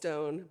wall of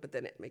stone, but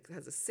then it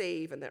has a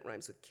save, and that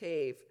rhymes with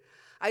cave.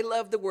 I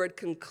love the word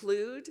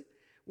conclude,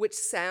 which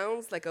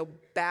sounds like a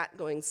bat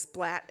going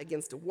splat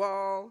against a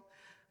wall,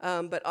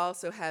 but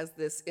also has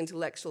this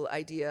intellectual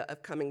idea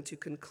of coming to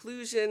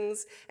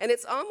conclusions. And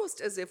it's almost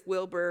as if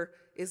Wilbur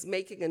is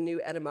making a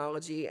new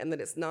etymology and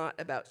that it's not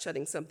about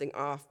shutting something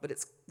off, but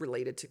it's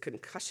related to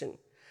concussion.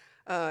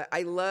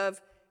 I love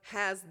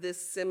has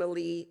this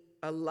simile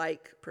a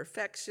like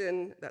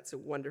perfection. That's a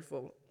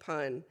wonderful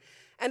pun.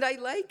 And I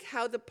like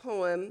how the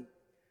poem,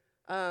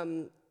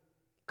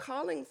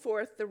 calling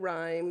forth the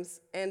rhymes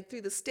and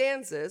through the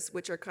stanzas,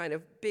 which are kind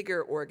of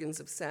bigger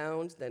organs of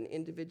sound than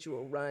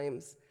individual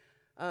rhymes,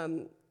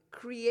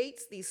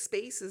 creates these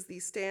spaces,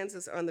 these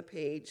stanzas on the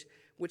page,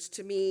 which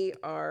to me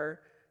are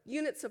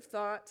units of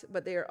thought,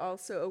 but they are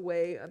also a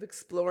way of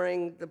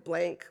exploring the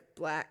blank,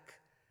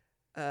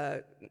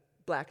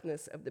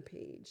 blackness of the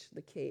page,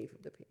 the cave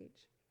of the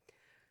page.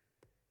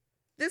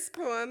 This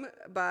poem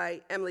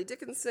by Emily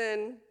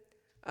Dickinson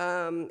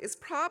is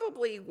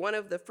probably one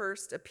of the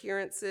first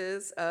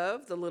appearances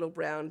of the little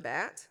brown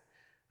bat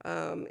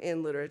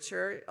in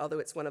literature, although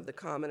it's one of the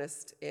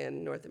commonest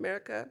in North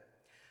America.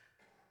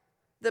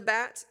 The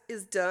bat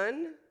is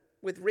done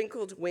with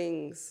wrinkled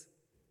wings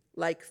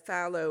like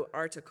fallow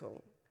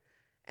article,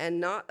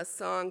 and not a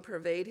song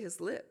pervade his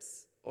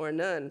lips, or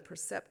none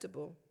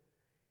perceptible.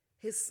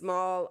 His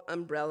small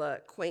umbrella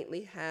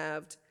quaintly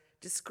halved,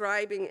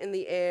 describing in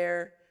the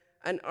air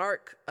an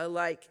arc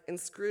alike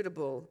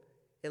inscrutable,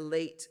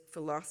 elate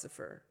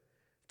philosopher,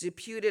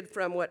 deputed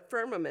from what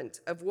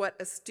firmament, of what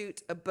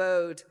astute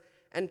abode,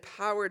 and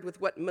powered with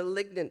what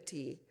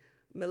malignity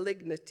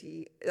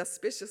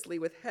auspiciously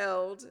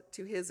withheld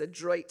to his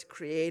adroit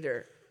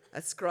creator,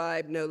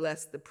 ascribe no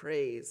less the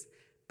praise,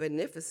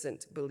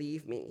 beneficent,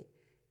 believe me,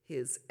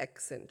 his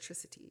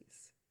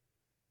eccentricities.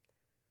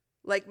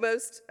 Like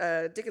most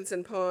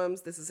Dickinson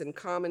poems, this is in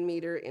common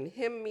meter, in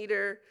hymn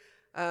meter.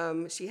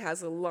 She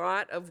has a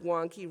lot of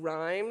wonky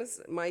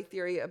rhymes. My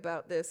theory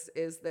about this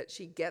is that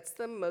she gets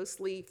them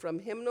mostly from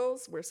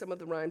hymnals, where some of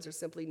the rhymes are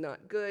simply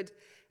not good,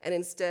 and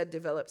instead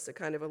develops a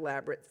kind of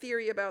elaborate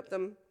theory about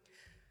them.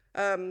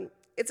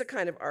 It's a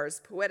kind of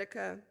ars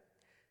poetica.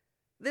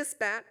 This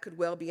bat could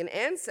well be an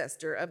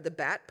ancestor of the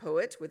bat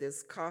poet with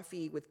his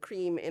coffee with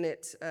cream in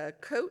it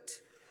coat.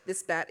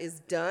 This bat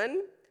is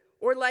done,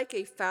 Or like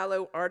a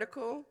fallow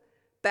article,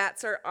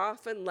 bats are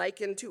often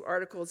likened to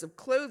articles of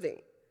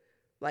clothing,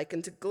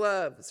 likened to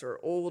gloves or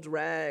old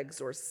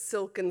rags or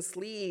silken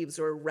sleeves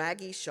or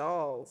raggy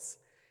shawls.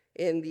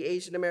 In the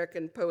Asian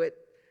American poet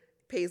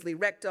Paisley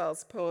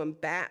Rekdal's poem,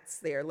 Bats,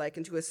 they are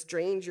likened to a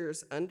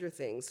stranger's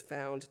underthings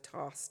found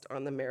tossed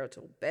on the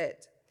marital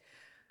bed.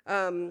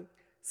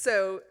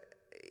 So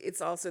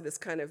it's also this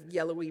kind of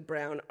yellowy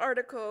brown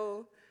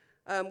article.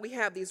 We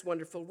have these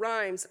wonderful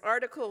rhymes.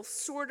 Article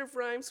sort of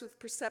rhymes with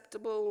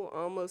perceptible,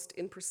 almost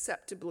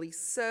imperceptibly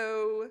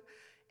so.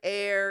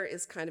 Air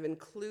is kind of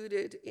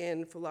included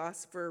in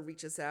philosopher,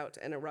 reaches out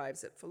and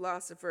arrives at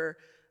philosopher.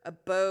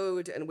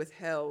 Abode and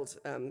withheld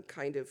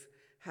kind of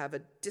have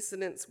a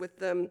dissonance with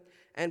them,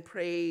 and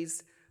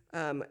praise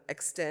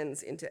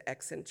extends into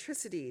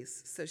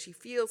eccentricities. So she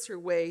feels her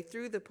way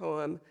through the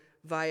poem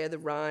via the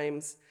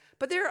rhymes.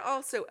 But there are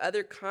also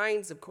other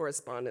kinds of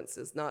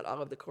correspondences. Not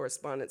all of the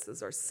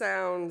correspondences are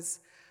sounds.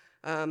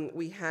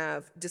 We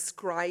have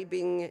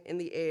describing in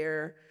the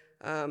air,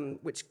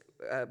 which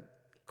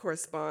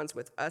corresponds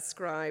with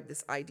ascribe,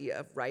 this idea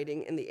of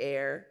writing in the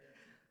air.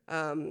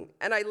 And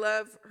I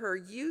love her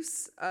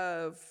use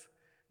of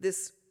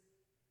this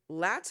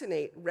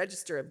Latinate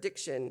register of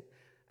diction.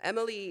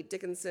 Emily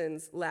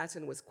Dickinson's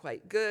Latin was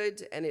quite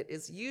good, and it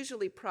is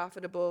usually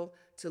profitable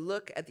to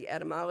look at the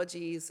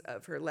etymologies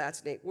of her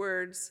Latinate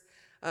words.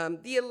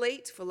 The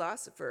elate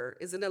philosopher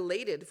is an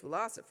elated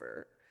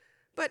philosopher,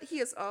 but he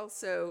is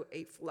also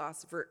a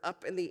philosopher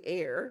up in the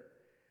air.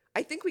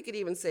 I think we could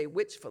even say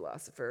which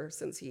philosopher,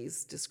 since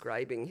he's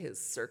describing his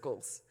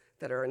circles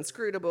that are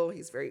inscrutable.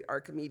 He's very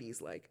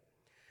Archimedes-like.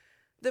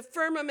 The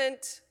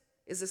firmament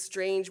is a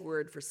strange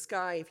word for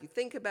sky if you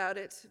think about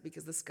it,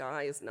 because the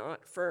sky is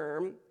not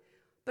firm,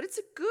 but it's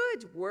a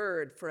good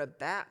word for a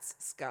bat's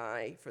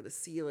sky, for the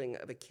ceiling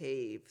of a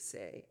cave,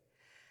 say.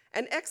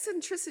 And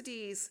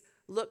eccentricities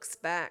looks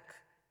back,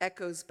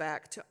 echoes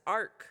back to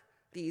arc,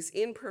 these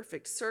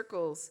imperfect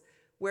circles,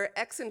 where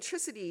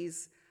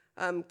eccentricities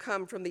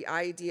come from the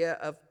idea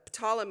of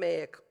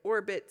Ptolemaic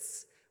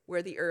orbits,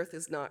 where the Earth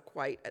is not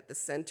quite at the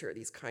center,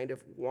 these kind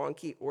of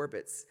wonky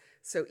orbits.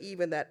 So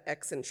even that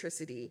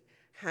eccentricity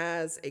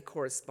has a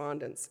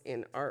correspondence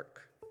in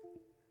arc.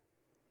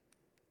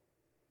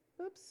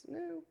 Oops,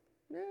 no.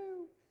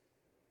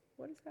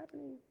 What is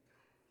happening?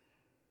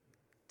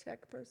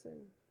 Tech person.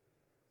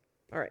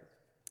 All right.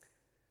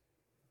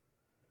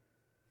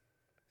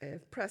 I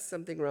have pressed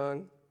something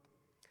wrong.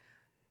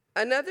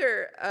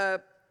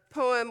 Another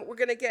poem, we're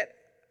going to get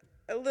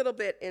a little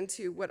bit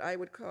into what I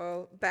would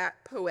call bat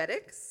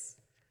poetics,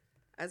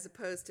 as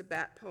opposed to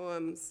bat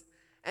poems.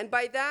 And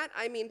by that,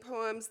 I mean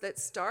poems that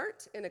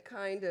start in a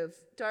kind of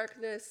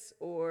darkness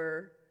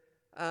or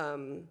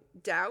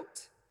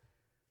doubt,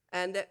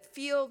 and that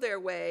feel their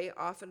way,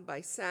 often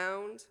by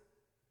sound.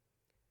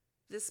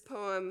 This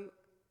poem,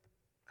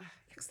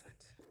 excellent.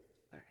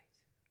 All right.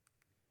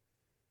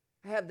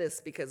 I have this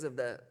because of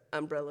the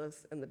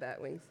umbrellas and the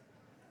bat wings.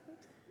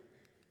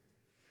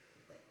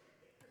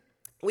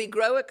 We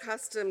grow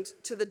accustomed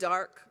to the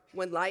dark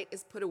when light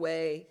is put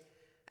away,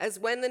 as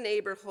when the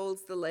neighbor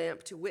holds the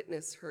lamp to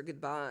witness her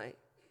goodbye.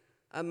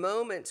 A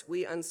moment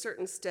we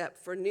uncertain step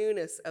for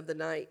newness of the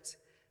night,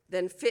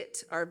 then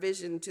fit our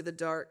vision to the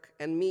dark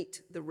and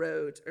meet the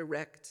road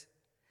erect.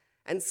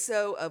 And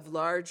so of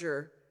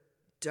larger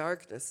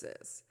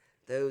darknesses,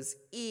 those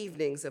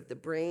evenings of the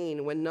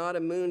brain when not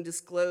a moon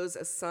disclose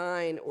a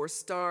sign or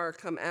star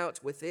come out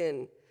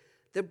within,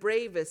 the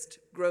bravest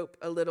grope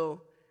a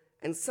little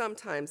and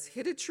sometimes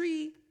hit a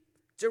tree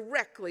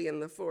directly in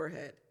the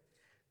forehead.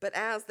 But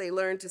as they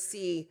learn to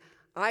see,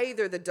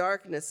 either the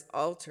darkness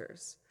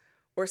alters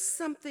or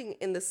something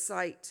in the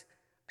sight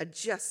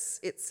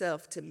adjusts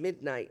itself to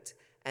midnight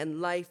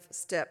and life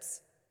steps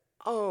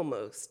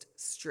almost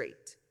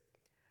straight.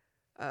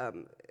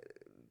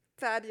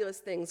 Fabulous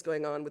things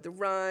going on with the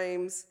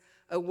rhymes.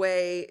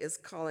 Away is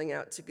calling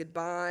out to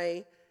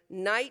goodbye.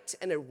 Night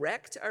and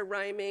erect are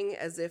rhyming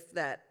as if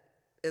that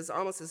is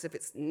almost as if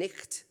it's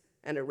nicht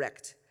and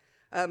erect.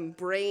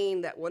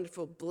 Brain, that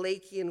wonderful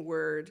Blakean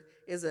word,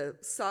 is a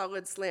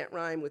solid slant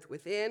rhyme with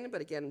within, but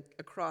again,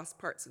 across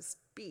parts of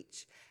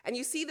speech. And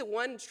you see the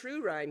one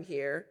true rhyme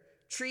here,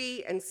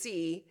 tree and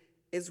sea,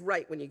 is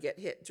right when you get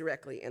hit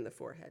directly in the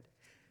forehead.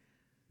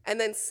 And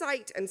then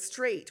sight and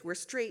straight, where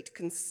straight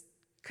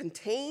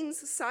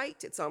contains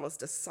sight, it's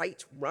almost a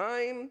sight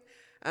rhyme,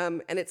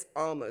 and it's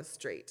almost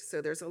straight.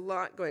 So there's a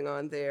lot going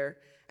on there.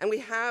 And we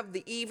have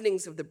the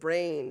evenings of the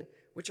brain,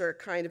 which are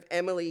kind of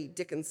Emily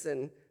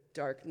Dickinson,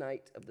 Dark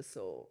Night of the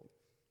Soul.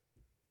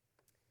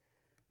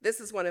 This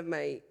is one of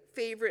my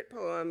favorite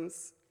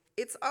poems.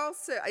 It's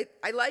also,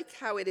 I like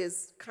how it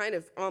is kind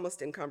of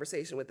almost in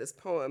conversation with this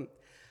poem.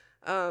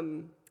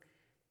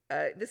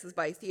 This is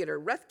by Theodore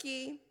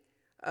Roethke,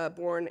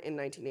 born in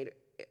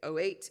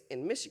 1908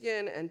 in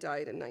Michigan and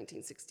died in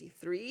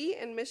 1963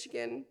 in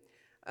Michigan.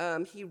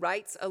 He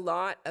writes a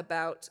lot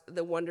about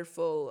the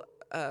wonderful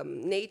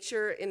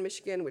nature in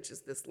Michigan, which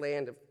is this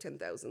land of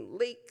 10,000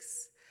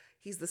 lakes.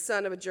 He's the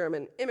son of a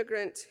German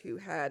immigrant who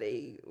had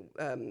a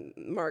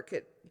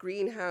market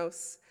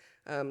greenhouse,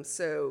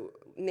 so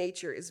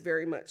nature is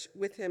very much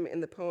with him in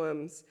the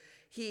poems.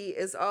 He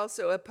is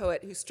also a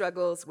poet who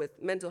struggles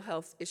with mental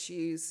health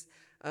issues,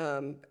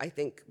 I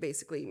think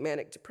basically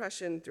manic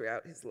depression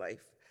throughout his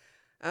life.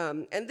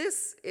 And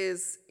this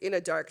is, In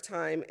a Dark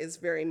Time, is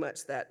very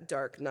much that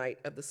dark night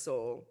of the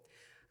soul.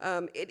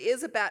 It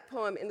is a bat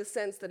poem in the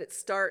sense that it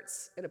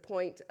starts at a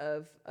point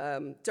of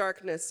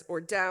darkness or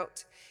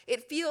doubt.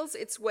 It feels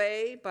its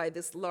way by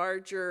this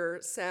larger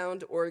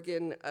sound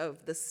organ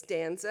of the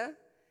stanza.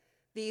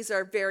 These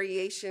are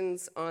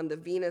variations on the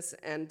Venus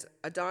and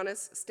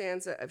Adonis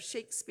stanza of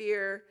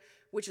Shakespeare,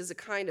 which is a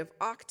kind of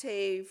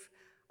octave,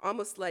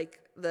 almost like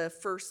the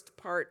first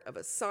part of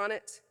a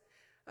sonnet,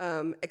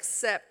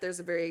 except there's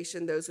a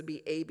variation. Those would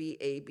be A, B,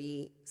 A,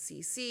 B,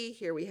 C, C.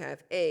 Here we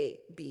have A,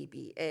 B,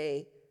 B,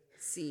 A,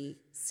 C,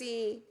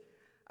 C.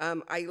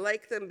 I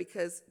like them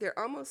because they're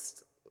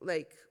almost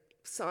like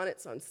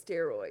sonnets on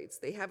steroids.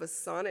 They have a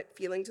sonnet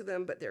feeling to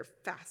them, but they're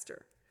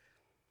faster.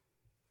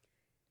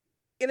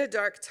 In a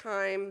dark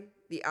time,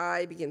 the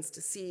eye begins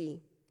to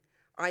see.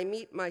 I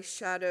meet my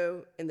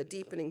shadow in the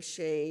deepening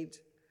shade.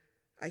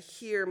 I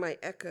hear my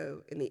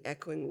echo in the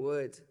echoing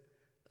wood,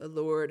 the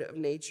lord of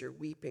nature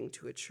weeping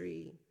to a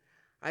tree.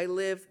 I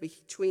live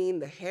between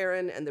the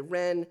heron and the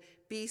wren,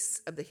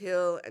 beasts of the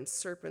hill and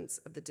serpents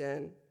of the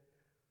den.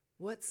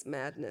 What's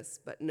madness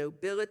but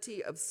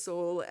nobility of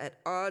soul at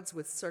odds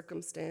with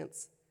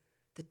circumstance?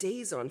 The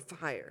day's on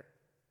fire.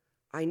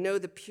 I know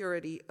the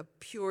purity of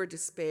pure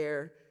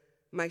despair,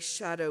 my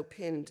shadow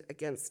pinned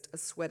against a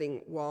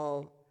sweating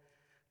wall.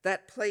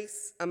 That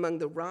place among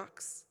the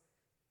rocks,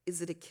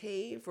 is it a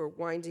cave or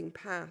winding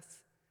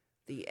path?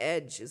 The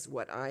edge is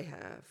what I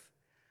have.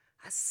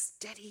 A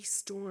steady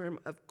storm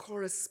of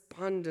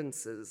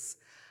correspondences,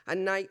 a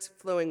night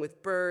flowing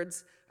with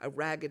birds, a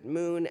ragged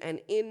moon,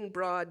 and in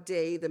broad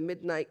day the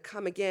midnight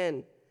come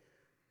again.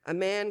 A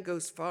man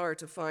goes far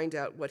to find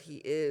out what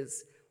he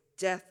is,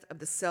 death of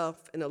the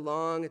self in a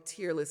long,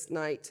 tearless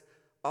night,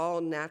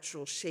 all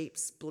natural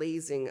shapes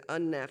blazing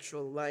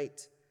unnatural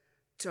light.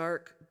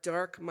 Dark,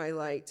 dark my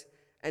light,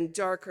 and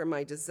darker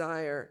my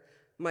desire.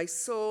 My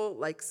soul,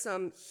 like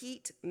some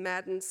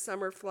heat-maddened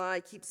summer fly,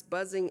 keeps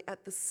buzzing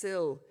at the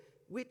sill.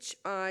 Which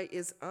eye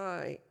is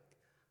I?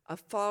 A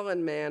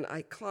fallen man,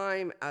 I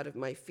climb out of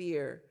my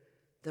fear.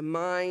 The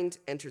mind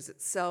enters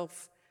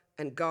itself,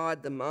 and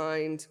God the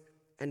mind,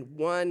 and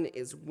one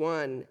is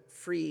one,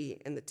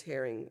 free in the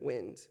tearing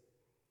wind.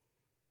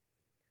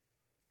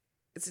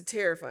 It's a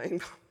terrifying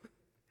poem.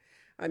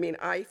 I mean,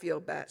 I feel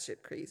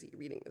batshit crazy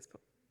reading this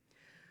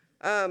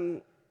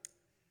poem.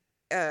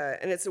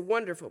 And it's a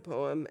wonderful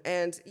poem,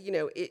 and you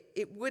know,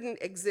 it wouldn't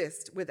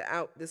exist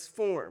without this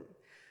form.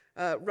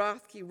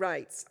 Rothke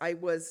writes,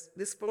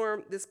 this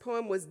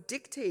poem was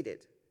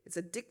dictated. It's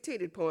a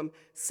dictated poem,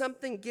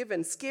 something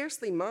given,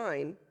 scarcely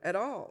mine at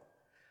all.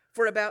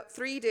 For about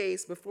 3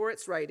 days before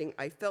its writing,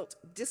 I felt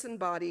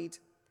disembodied,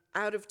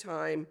 out of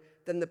time.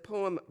 Then the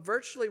poem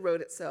virtually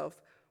wrote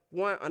itself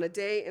on a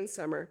day in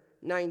summer,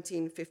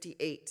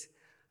 1958.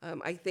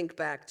 I think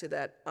back to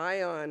that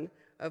ion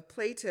of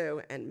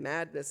Plato and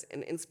madness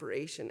and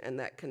inspiration and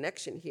that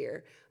connection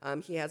here.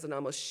 He has an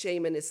almost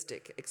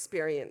shamanistic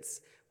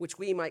experience, which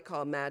we might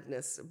call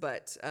madness,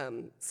 but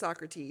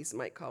Socrates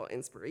might call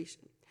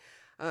inspiration.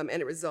 And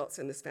it results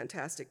in this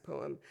fantastic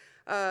poem.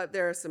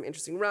 There are some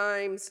interesting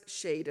rhymes,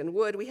 shade and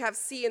wood. We have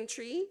sea and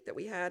tree that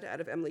we had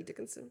out of Emily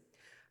Dickinson.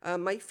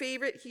 My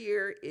favorite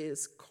here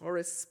is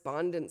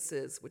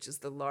correspondences, which is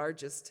the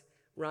largest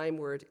rhyme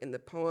word in the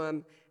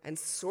poem, and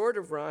sort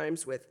of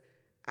rhymes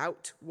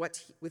without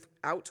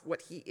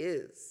what he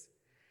is.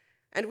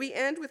 And we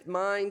end with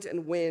mind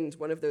and wind,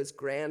 one of those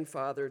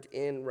grandfathered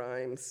in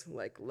rhymes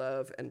like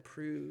love and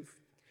prove.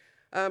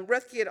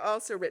 Rothke had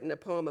also written a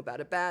poem about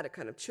a bat, a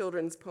kind of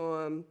children's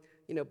poem.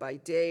 You know, by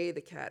day,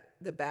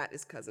 the bat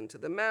is cousin to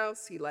the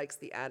mouse. He likes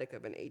the attic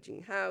of an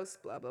aging house,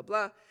 blah, blah,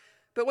 blah.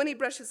 But when he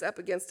brushes up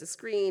against a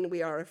screen,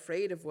 we are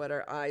afraid of what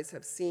our eyes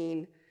have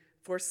seen.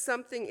 For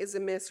something is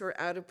amiss or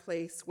out of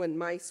place when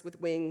mice with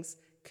wings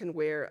can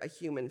wear a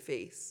human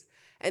face.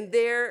 And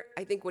there,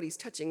 I think what he's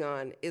touching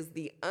on is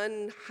the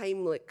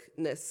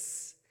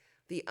unheimlichness,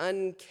 the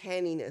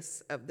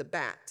uncanniness of the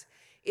bat.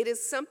 It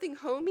is something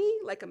homey,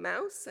 like a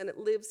mouse, and it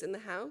lives in the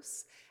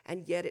house,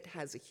 and yet it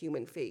has a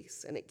human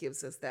face, and it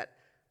gives us that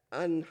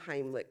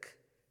unheimlich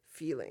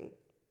feeling.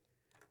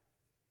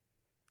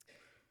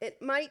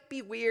 It might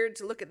be weird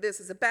to look at this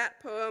as a bat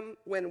poem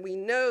when we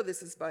know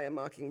this is by a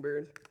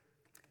mockingbird.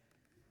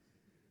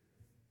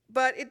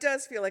 But it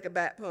does feel like a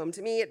bat poem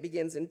to me. It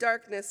begins in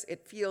darkness.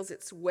 It feels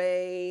its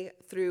way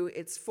through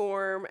its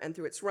form and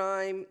through its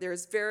rhyme. There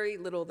is very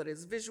little that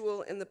is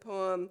visual in the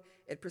poem.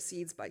 It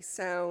proceeds by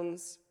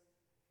sounds.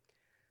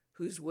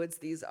 Whose woods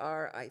these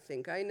are, I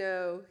think I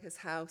know. His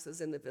house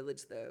is in the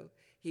village, though.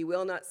 He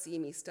will not see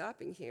me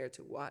stopping here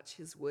to watch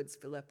his woods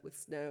fill up with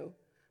snow.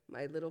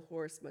 My little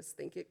horse must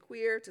think it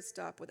queer to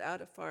stop without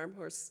a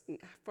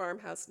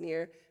farmhouse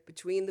near,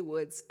 between the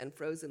woods and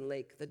frozen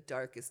lake, the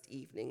darkest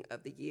evening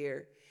of the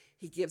year.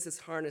 He gives his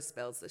harness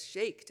bells a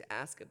shake to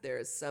ask if there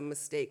is some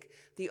mistake.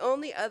 The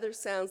only other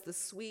sounds the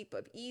sweep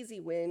of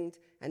easy wind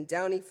and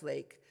downy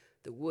flake.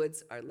 The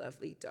woods are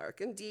lovely, dark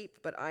and deep,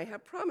 but I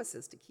have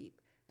promises to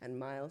keep, and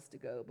miles to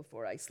go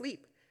before I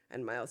sleep,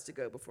 and miles to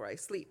go before I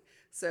sleep.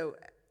 So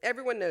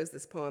everyone knows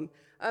this poem.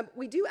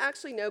 We do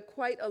actually know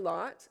quite a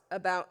lot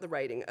about the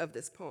writing of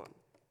this poem.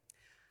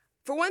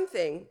 For one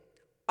thing,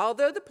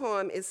 although the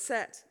poem is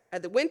set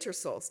at the winter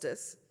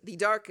solstice, the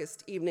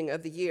darkest evening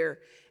of the year,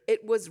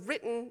 it was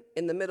written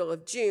in the middle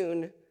of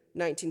June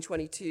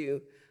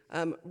 1922,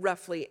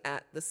 roughly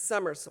at the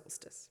summer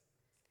solstice.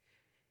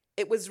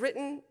 It was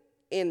written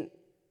in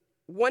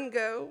one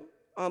go,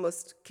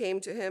 almost came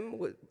to him.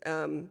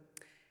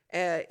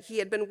 He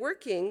had been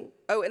working,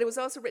 and it was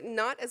also written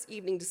not as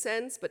evening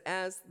descends, but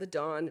as the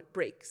dawn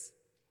breaks.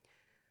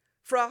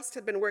 Frost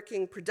had been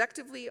working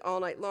productively all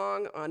night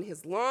long on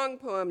his long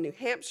poem, New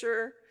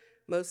Hampshire,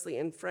 mostly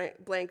in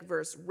blank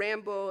verse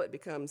ramble. It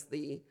becomes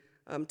the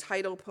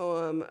title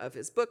poem of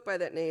his book by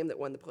that name that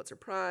won the Pulitzer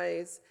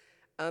Prize.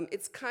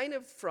 It's kind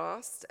of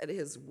Frost at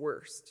his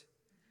worst.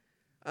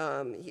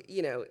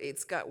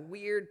 It's got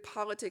weird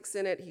politics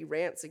in it. He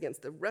rants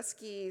against the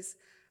Ruskies.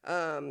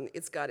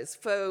 It's got his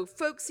faux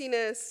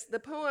folksiness. The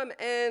poem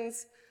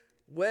ends,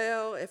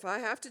 well, if I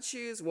have to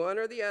choose one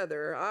or the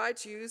other, I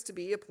choose to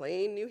be a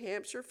plain New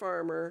Hampshire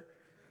farmer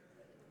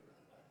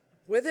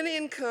with an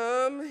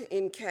income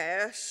in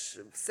cash,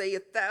 say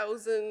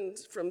 1,000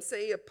 from,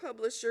 say, a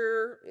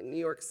publisher in New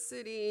York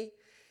City.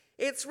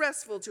 It's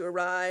restful to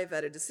arrive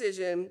at a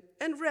decision,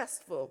 and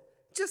restful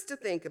just to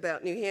think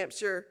about New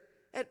Hampshire.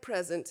 At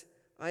present,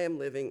 I am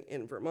living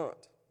in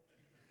Vermont.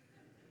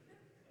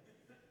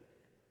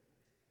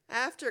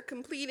 After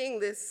completing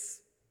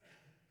this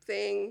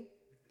thing,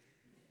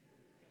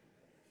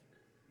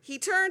 he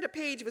turned a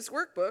page of his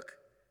workbook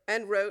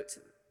and wrote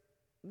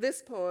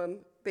this poem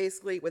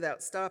basically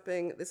without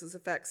stopping. This is a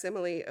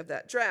facsimile of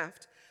that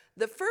draft.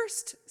 The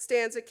first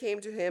stanza came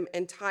to him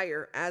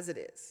entire as it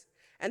is.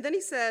 And then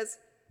he says,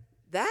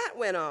 that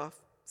went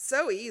off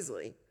so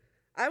easily.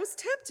 I was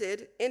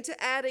tempted into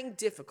adding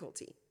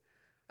difficulty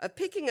of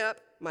picking up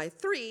my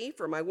 3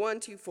 for my 1,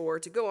 2, 4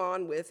 to go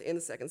on with in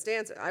the second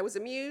stanza. I was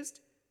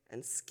amused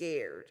and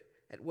scared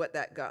at what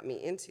that got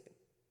me into.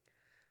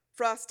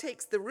 Frost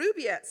takes the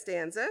Rubaiyat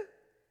stanza,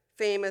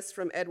 famous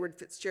from Edward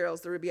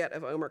Fitzgerald's The Rubaiyat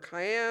of Omar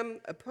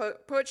Khayyam, a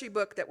poetry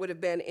book that would have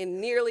been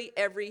in nearly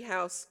every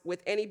house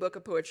with any book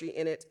of poetry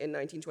in it in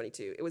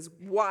 1922. It was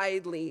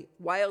wildly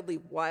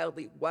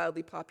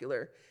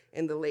popular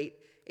in the late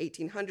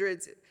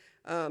 1800s,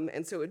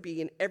 and so it would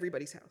be in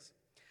everybody's house.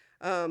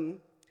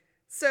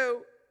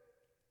 So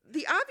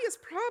the obvious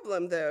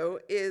problem, though,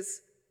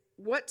 is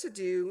what to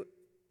do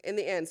in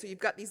the end. So you've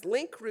got these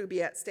link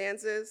Rubaiyat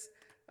stanzas.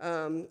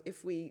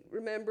 If we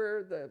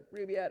remember the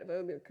Rubaiyat of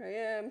Omar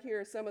Khayyam,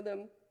 here are some of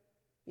them,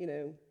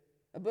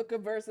 a book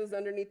of verses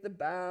underneath the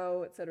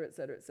bough, et cetera, et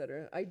cetera, et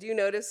cetera. I do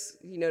notice,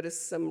 you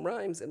notice some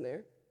rhymes in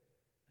there.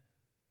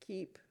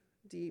 Keep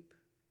deep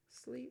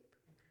sleep.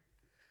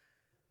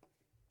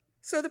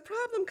 So the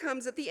problem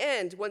comes at the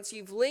end, once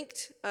you've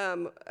linked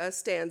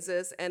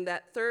stanzas and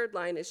that third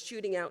line is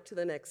shooting out to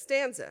the next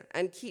stanza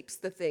and keeps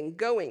the thing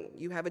going.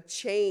 You have a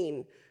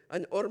chain,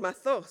 an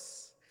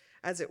ormathos,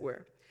 as it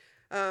were.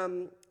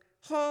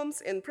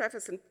 Holmes, in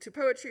Preface to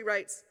Poetry,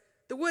 writes,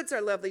 the woods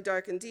are lovely,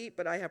 dark, and deep,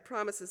 but I have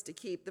promises to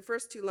keep. The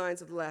first 2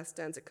 lines of the last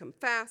stanza come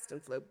fast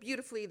and flow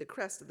beautifully, the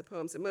crest of the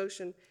poem's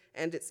emotion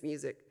and its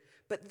music.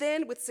 But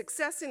then, with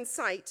success in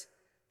sight,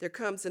 there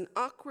comes an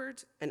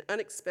awkward and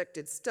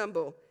unexpected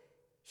stumble.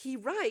 He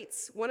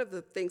writes, one of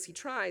the things he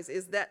tries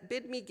is that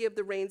bid me give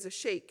the reins a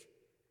shake,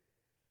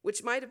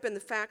 which might have been the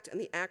fact and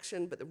the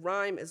action, but the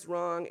rhyme is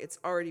wrong. It's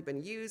already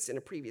been used in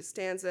a previous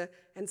stanza,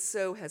 and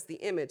so has the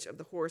image of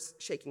the horse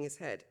shaking his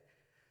head.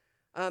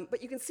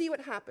 But you can see what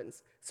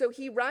happens. So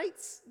he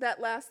writes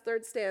that last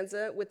third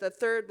stanza with a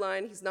third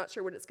line. He's not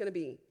sure what it's going to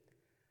be.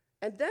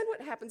 And then what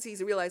happens is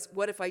he realizes,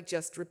 what if I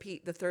just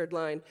repeat the third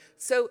line?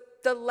 So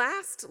the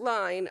last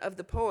line of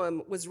the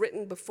poem was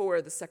written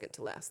before the second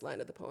to last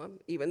line of the poem,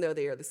 even though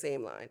they are the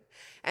same line.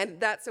 And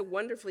that's a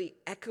wonderfully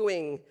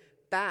echoing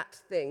bat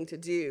thing to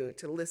do,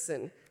 to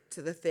listen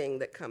to the thing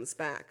that comes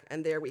back.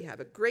 And there we have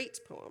a great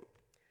poem.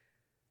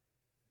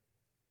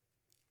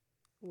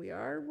 We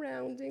are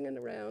rounding and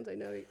around. I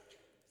know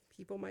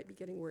people might be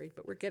getting worried,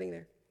 but we're getting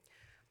there.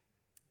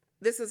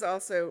 This is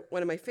also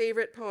one of my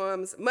favorite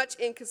poems. Much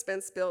ink has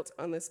been spilt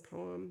on this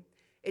poem.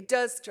 It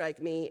does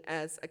strike me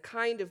as a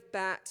kind of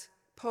bat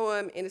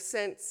poem in a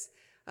sense,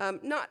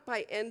 not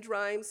by end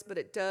rhymes, but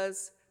it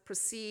does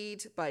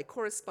proceed by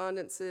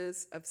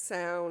correspondences of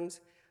sound.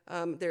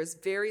 There's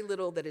very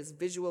little that is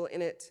visual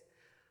in it.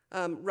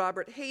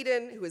 Robert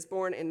Hayden, who was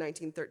born in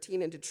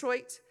 1913 in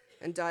Detroit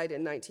and died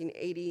in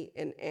 1980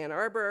 in Ann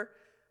Arbor,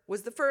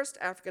 was the first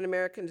African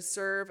American to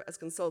serve as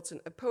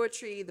consultant of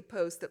poetry, the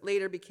post that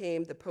later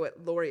became the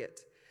poet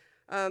laureate.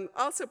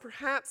 Also,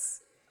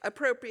 perhaps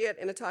appropriate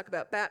in a talk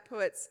about bat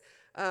poets.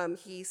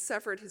 He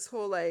suffered his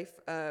whole life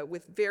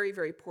with very,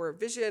 very poor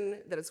vision.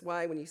 That is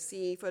why when you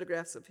see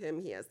photographs of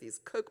him, he has these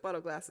Coke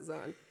bottle glasses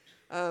on.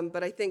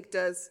 But I think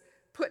does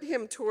put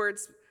him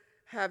towards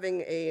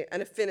having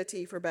an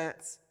affinity for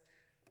bats.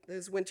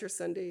 Those winter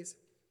Sundays.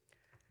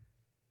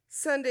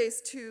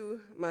 Sundays,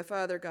 too, my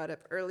father got up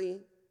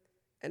early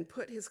and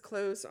put his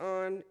clothes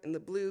on in the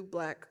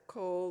blue-black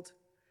cold,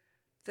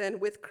 then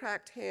with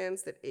cracked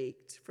hands that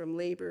ached from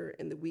labor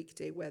in the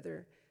weekday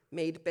weather,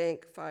 made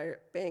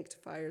banked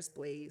fires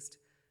blazed.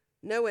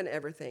 No one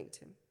ever thanked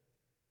him.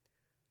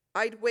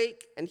 I'd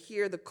wake and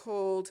hear the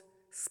cold,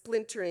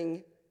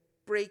 splintering,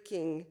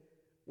 breaking.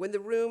 When the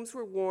rooms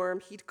were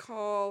warm, he'd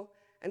call,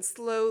 and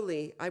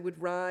slowly I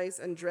would rise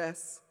and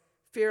dress,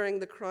 fearing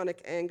the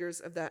chronic angers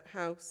of that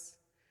house,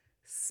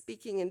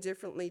 speaking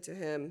indifferently to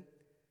him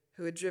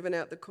who had driven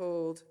out the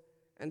cold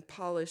and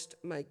polished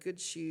my good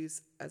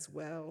shoes as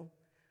well.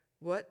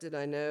 What did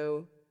I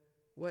know?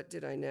 What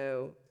did I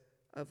know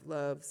of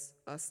love's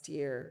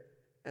austere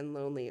and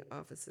lonely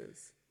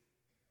offices?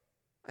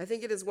 I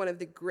think it is one of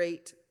the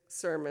great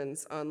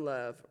sermons on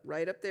love,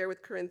 right up there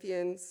with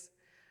Corinthians.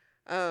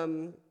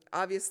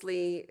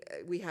 Obviously,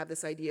 we have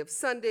this idea of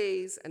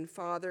Sundays and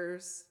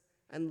fathers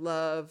and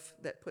love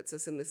that puts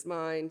us in this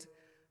mind.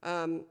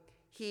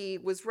 He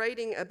was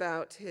writing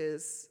about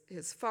his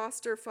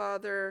foster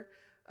father,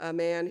 a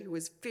man who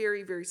was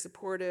very, very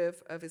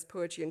supportive of his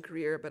poetry and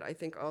career, but I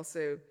think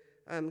also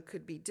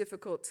could be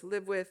difficult to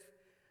live with.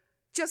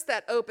 Just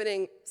that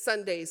opening,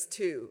 Sundays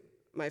too,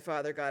 my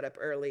father got up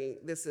early.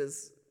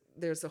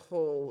 There's a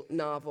whole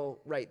novel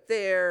right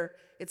there.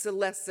 It's a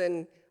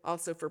lesson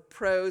also for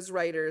prose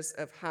writers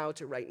of how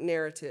to write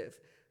narrative.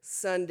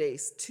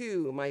 Sundays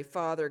too, my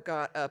father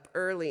got up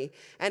early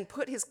and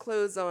put his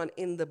clothes on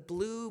in the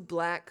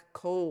blue-black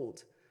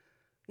cold.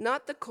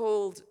 Not the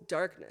cold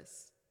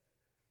darkness,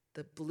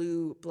 the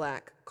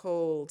blue-black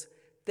cold.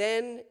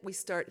 Then we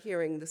start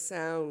hearing the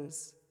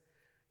sounds.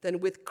 Then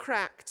with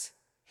cracked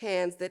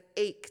hands that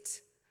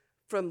ached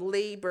from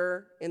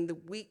labor in the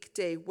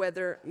weekday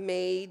weather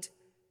made,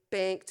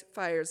 banked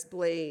fires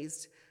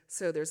blazed.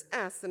 So there's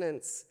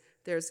assonance,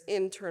 there's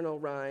internal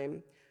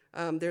rhyme.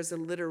 There's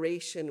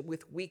alliteration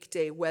with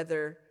weekday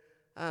weather.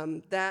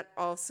 That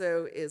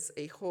also is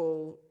a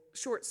whole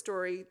short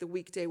story, the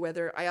weekday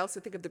weather. I also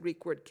think of the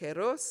Greek word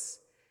kairos,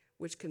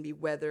 which can be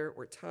weather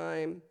or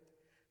time.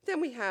 Then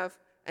we have,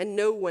 and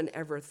no one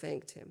ever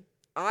thanked him.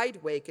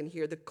 I'd wake and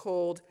hear the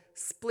cold,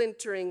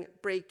 splintering,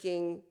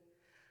 breaking,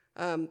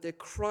 the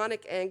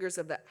chronic angers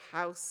of that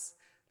house,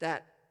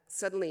 that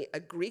suddenly a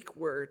Greek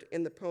word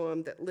in the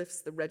poem that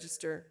lifts the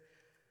register,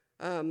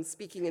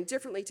 speaking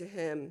indifferently to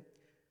him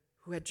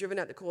who had driven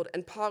out the cold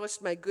and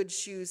polished my good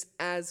shoes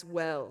as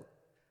well.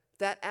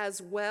 That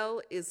as well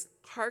is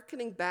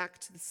hearkening back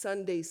to the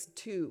Sundays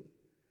too.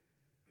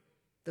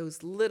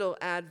 Those little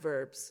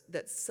adverbs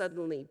that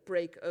suddenly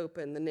break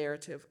open the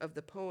narrative of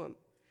the poem.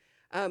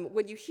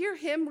 When you hear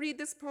him read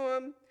this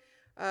poem,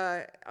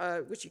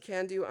 which you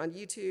can do on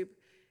YouTube,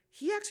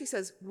 he actually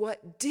says,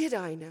 "What did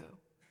I know?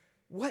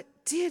 What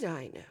did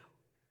I know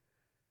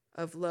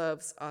of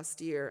love's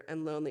austere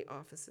and lonely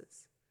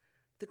offices?"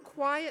 The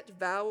quiet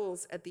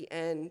vowels at the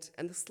end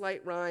and the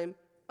slight rhyme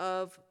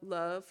of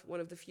love, one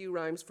of the few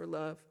rhymes for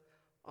love,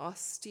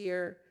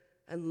 austere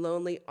and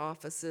lonely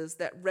offices,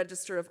 that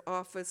register of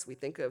office, we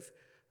think of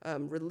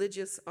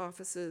religious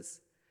offices,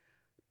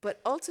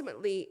 but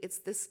ultimately it's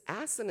this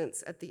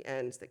assonance at the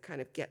end that kind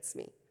of gets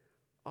me.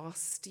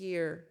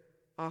 Austere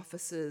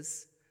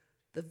offices,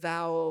 the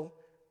vowel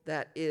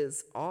that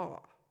is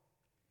awe.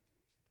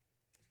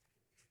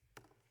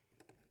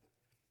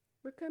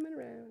 We're coming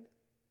around.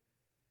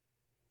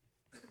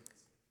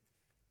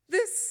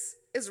 This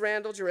is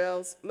Randall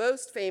Jarrell's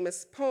most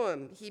famous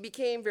poem. He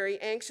became very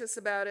anxious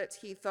about it.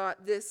 He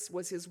thought this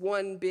was his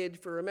one bid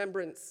for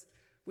remembrance,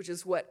 which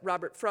is what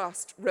Robert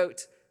Frost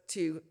wrote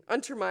to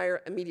Untermeyer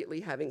immediately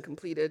having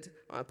completed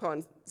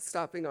upon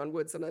stopping on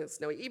woods on a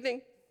snowy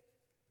evening.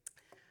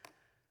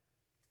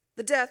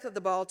 The death of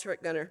the ball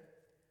turret gunner.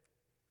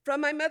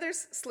 From my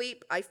mother's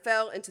sleep, I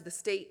fell into the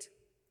state,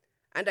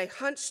 and I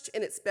hunched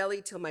in its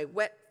belly till my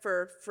wet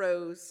fur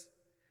froze.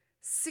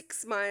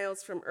 6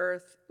 miles from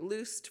earth,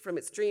 loosed from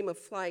its dream of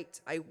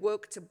flight, I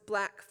woke to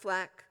black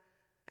flak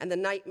and the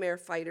nightmare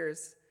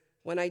fighters.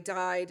 When I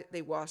died,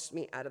 they washed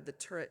me out of the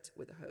turret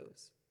with a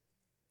hose.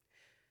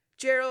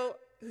 Jarrell,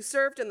 who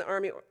served in the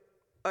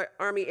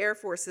Army Air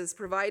Forces,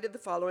 provided the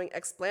following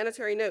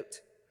explanatory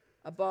note.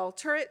 A ball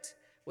turret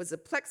was a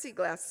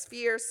plexiglass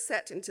sphere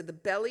set into the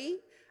belly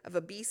of a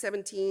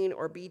B-17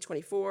 or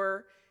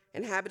B-24,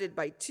 inhabited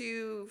by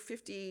 2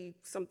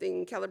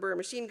 50-something caliber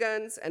machine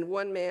guns and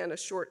one man, a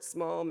short,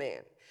 small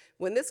man.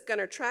 When this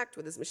gunner tracked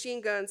with his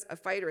machine guns a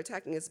fighter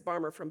attacking his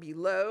bomber from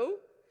below,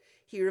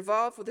 he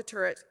revolved with the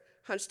turret,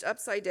 hunched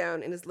upside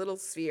down in his little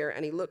sphere,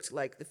 and he looked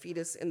like the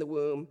fetus in the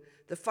womb.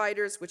 The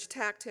fighters which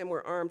attacked him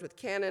were armed with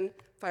cannon,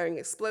 firing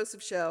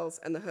explosive shells,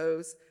 and the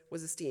hose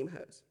was a steam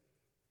hose.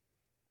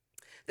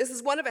 This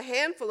is one of a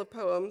handful of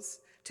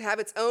poems to have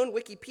its own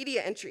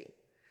Wikipedia entry.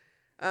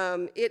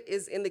 It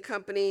is in the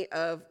company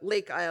of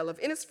Lake Isle of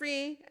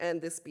Innisfree,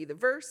 and this be the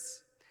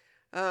verse.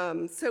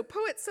 So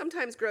poets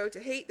sometimes grow to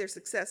hate their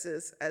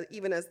successes,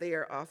 even as they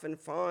are often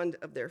fond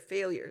of their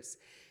failures.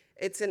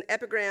 It's an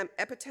epigram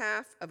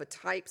epitaph of a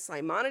type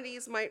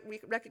Simonides might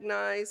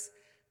recognize.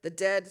 The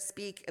dead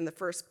speak in the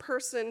first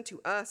person to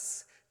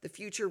us, the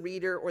future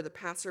reader or the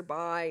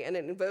passerby, and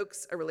it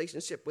invokes a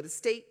relationship with the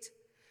state.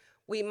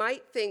 We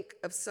might think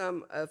of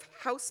some of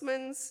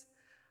Hausmann's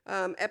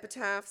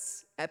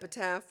epitaphs,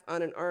 epitaph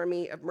on an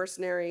army of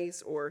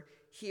mercenaries, or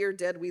here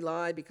dead we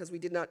lie because we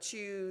did not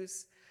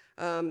choose.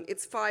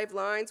 It's 5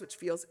 lines, which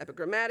feels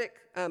epigrammatic.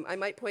 I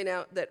might point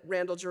out that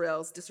Randall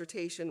Jarrell's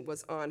dissertation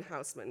was on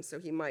Hausmann, so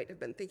he might have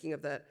been thinking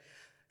of that.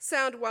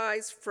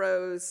 Sound-wise,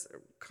 Froze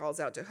calls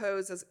out to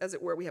Hose, as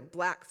it were. We have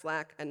Black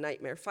Flack and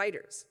Nightmare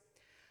Fighters.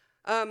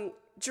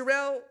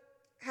 Jarrell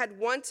had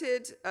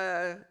wanted,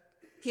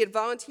 he had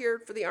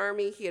volunteered for the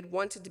army. He had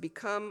wanted to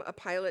become a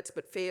pilot,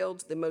 but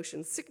failed the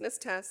motion sickness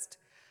test.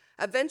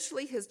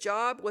 Eventually, his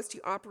job was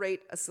to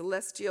operate a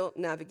celestial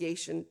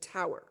navigation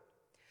tower.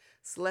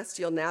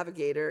 Celestial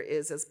navigator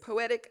is as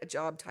poetic a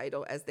job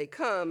title as they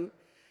come,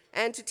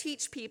 and to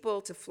teach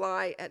people to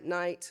fly at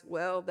night,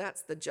 well,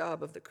 that's the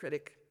job of the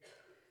critic.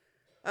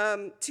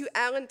 To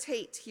Alan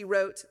Tate, he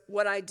wrote,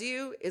 "What I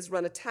do is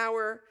run a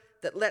tower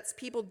that lets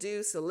people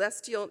do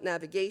celestial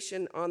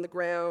navigation on the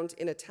ground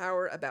in a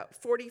tower about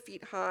 40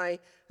 feet high.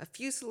 A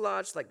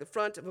fuselage like the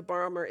front of a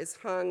bomber is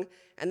hung,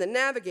 and the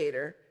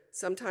navigator,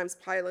 sometimes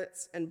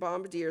pilots and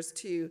bombardiers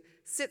too,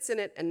 sits in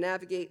it and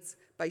navigates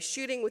by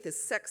shooting with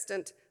his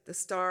sextant the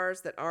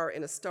stars that are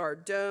in a star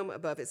dome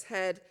above his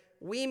head.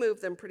 We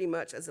move them pretty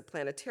much as a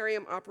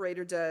planetarium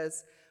operator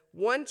does.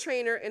 One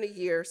trainer in a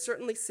year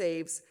certainly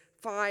saves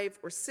 5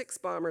 or 6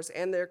 bombers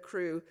and their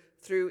crew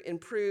through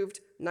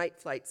improved night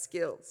flight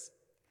skills."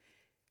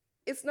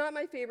 It's not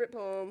my favorite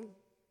poem.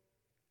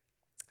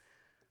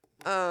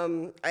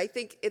 I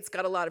think it's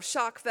got a lot of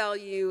shock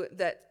value,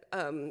 that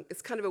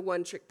it's kind of a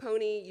one-trick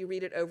pony. You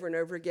read it over and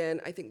over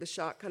again. I think the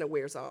shock kind of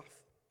wears off.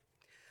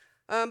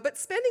 But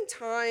spending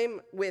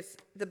time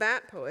with the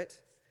Bat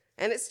Poet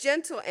and its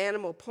gentle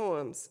animal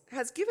poems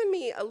has given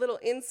me a little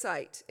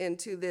insight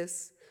into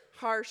this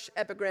harsh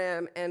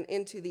epigram and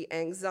into the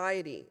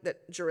anxiety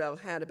that Jarrell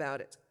had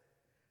about it.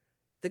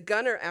 The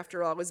gunner,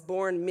 after all, is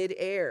born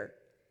mid-air.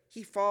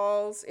 He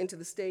falls into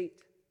the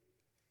state.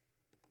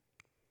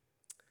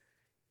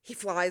 He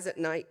flies at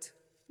night.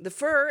 The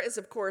fur is,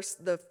 of course,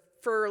 the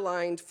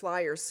fur-lined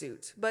flyer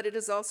suit, but it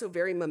is also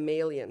very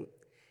mammalian.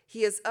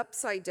 He is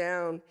upside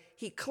down.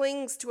 He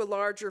clings to a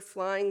larger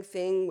flying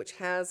thing which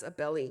has a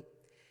belly.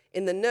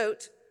 In the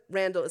note,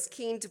 Randall is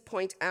keen to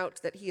point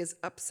out that he is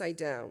upside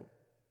down.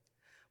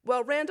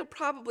 While Randall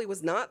probably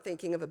was not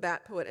thinking of a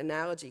Bat Poet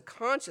analogy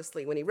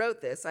consciously when he wrote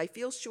this, I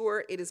feel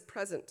sure it is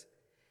present.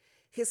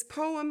 His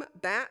poem,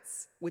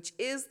 Bats, which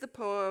is the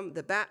poem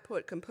the Bat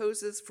Poet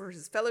composes for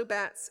his fellow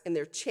bats in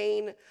their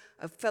chain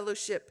of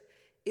fellowship,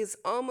 is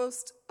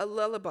almost a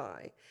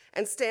lullaby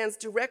and stands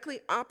directly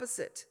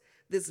opposite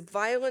this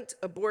violent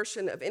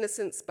abortion of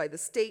innocence by the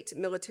state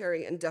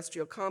military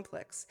industrial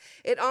complex.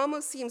 It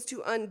almost seems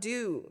to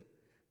undo,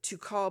 to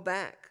call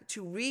back,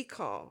 to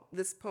recall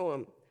this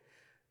poem.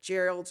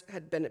 Gerald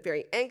had been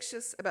very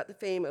anxious about the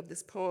fame of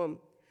this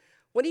poem.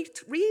 When he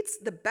reads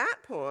the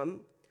Bat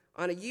poem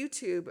on a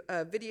YouTube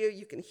video,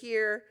 you can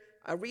hear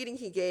a reading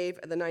he gave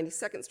at the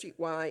 92nd Street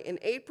Y in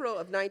April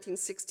of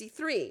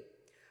 1963.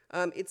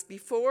 It's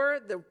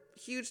before the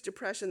huge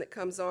depression that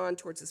comes on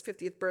towards his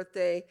 50th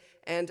birthday,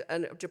 and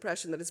a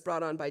depression that is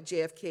brought on by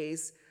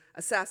JFK's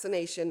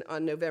assassination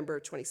on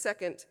November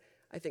 22nd.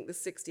 I think the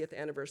 60th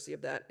anniversary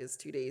of that is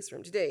 2 days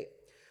from today.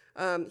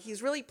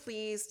 He's really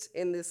pleased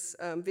in this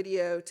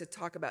video to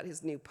talk about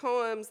his new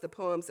poems, the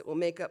poems that will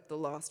make up The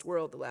Lost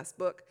World, the last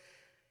book.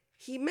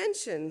 He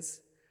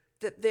mentions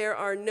that there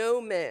are no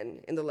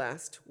men in the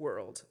last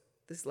world,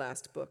 this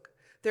last book.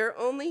 There are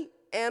only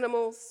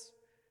animals,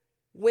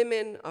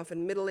 women,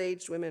 often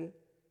middle-aged women,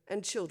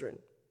 and children.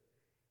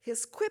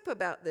 His quip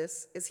about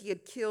this is he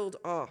had killed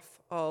off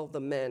all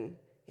the men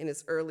in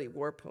his early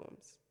war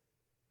poems.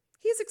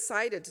 He is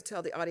excited to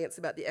tell the audience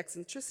about the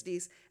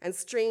eccentricities and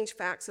strange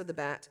facts of the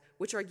bat,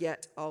 which are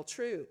yet all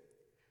true.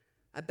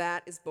 A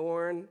bat is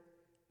born,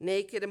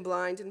 naked and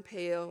blind and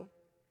pale.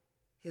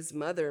 His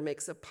mother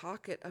makes a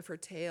pocket of her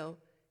tail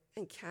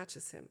and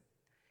catches him.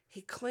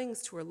 He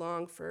clings to her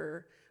long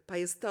fur by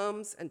his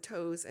thumbs and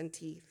toes and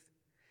teeth.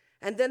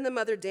 And then the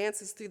mother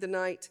dances through the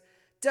night,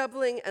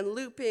 doubling and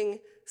looping,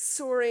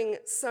 soaring,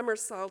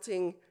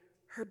 somersaulting.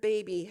 Her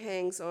baby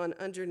hangs on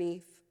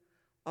underneath.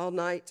 All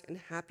night in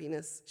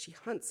happiness, she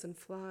hunts and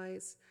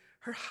flies.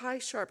 Her high,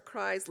 sharp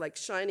cries, like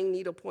shining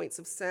needle points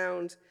of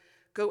sound,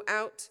 go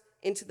out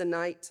into the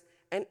night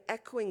and,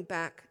 echoing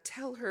back,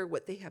 tell her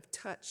what they have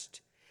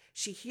touched.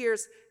 She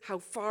hears how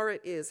far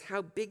it is,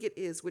 how big it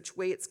is, which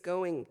way it's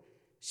going.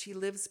 She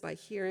lives by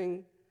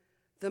hearing.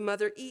 The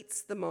mother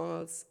eats the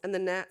moths and the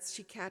gnats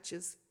she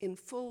catches in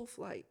full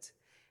flight.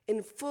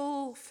 In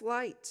full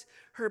flight,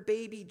 her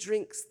baby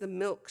drinks the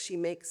milk she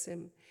makes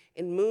him.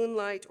 In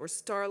moonlight or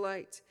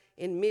starlight,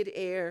 in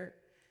midair,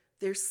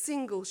 their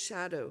single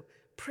shadow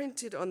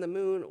printed on the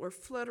moon or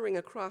fluttering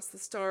across the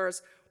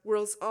stars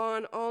whirls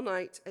on all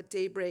night at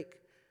daybreak.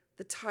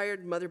 The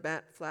tired mother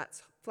bat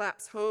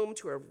flaps home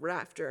to a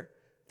rafter.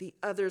 The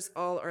others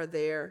all are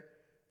there.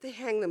 They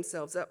hang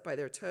themselves up by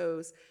their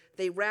toes.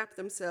 They wrap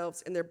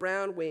themselves in their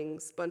brown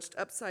wings, bunched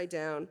upside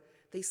down.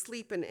 They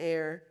sleep in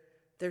air.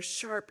 Their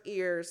sharp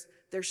ears,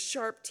 their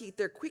sharp teeth,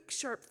 their quick,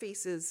 sharp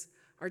faces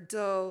are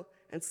dull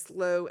and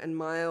slow and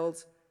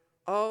mild.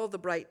 All the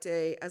bright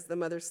day as the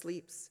mother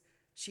sleeps,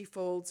 she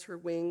folds her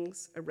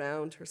wings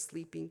around her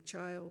sleeping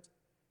child.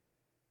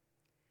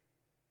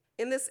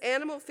 In this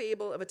animal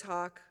fable of a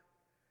talk,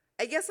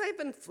 I guess I've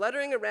been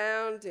fluttering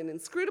around in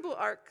inscrutable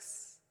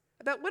arcs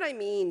about what I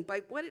mean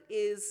by what it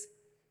is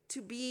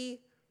to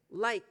be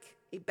like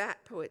a bat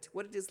poet,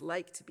 what it is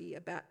like to be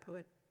a bat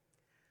poet.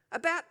 A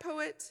bat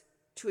poet,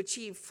 to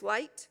achieve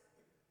flight,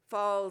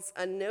 falls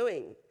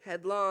unknowing,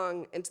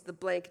 headlong into the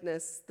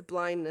blankness, the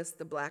blindness,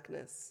 the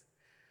blackness.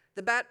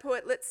 The bat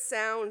poet lets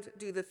sound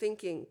do the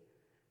thinking,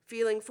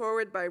 feeling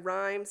forward by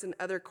rhymes and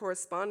other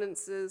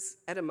correspondences,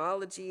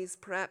 etymologies,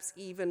 perhaps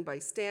even by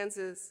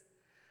stanzas.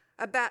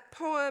 A bat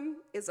poem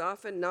is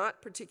often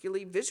not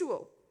particularly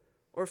visual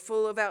or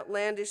full of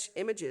outlandish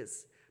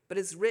images, but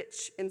is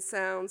rich in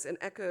sounds and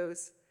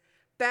echoes.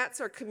 Bats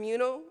are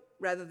communal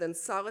rather than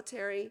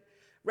solitary.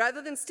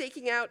 Rather than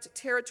staking out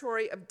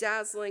territory of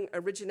dazzling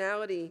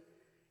originality,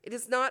 it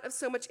is not of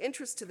so much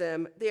interest to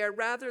them. They are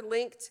rather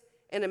linked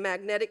in a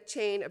magnetic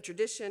chain of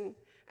tradition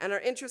and are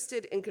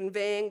interested in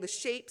conveying the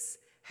shapes,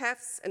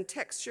 hefts, and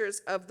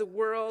textures of the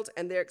world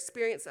and their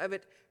experience of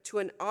it to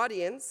an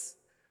audience,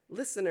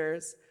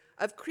 listeners,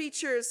 of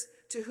creatures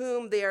to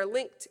whom they are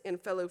linked in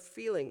fellow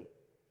feeling.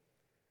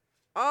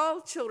 All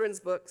children's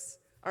books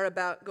are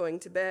about going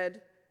to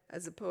bed,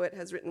 as a poet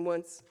has written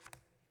once.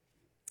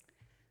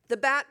 The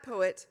bat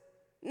poet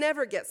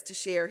never gets to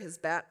share his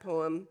bat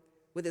poem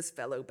with his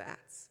fellow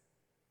bats.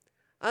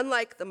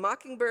 Unlike the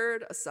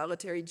mockingbird, a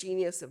solitary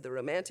genius of the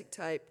romantic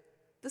type,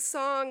 the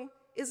song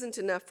isn't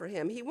enough for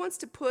him. He wants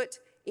to put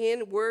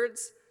in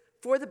words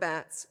for the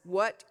bats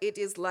what it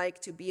is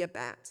like to be a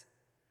bat.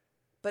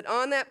 But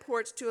on that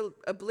porch to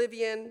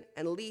oblivion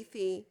and lethe,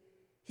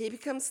 he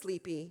becomes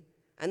sleepy,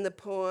 and the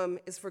poem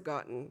is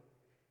forgotten.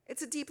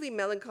 It's a deeply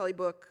melancholy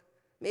book,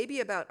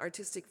 maybe about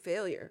artistic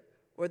failure,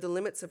 or the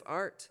limits of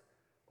art,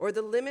 or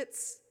the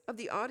limits of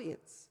the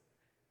audience.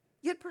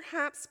 Yet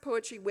perhaps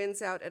poetry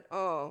wins out at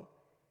all.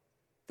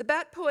 The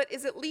bat poet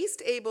is at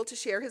least able to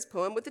share his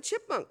poem with the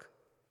chipmunk.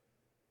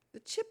 The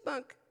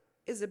chipmunk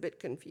is a bit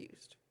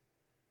confused.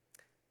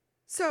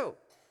 So,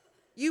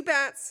 you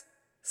bats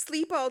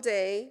sleep all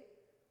day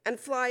and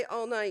fly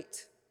all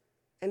night,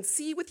 and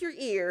see with your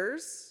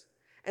ears,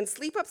 and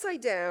sleep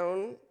upside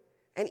down,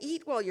 and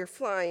eat while you're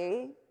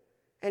flying,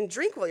 and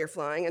drink while you're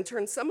flying, and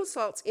turn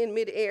somersaults in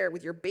midair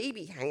with your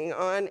baby hanging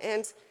on,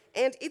 and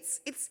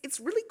it's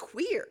really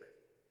queer.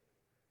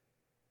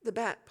 The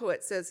bat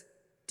poet says,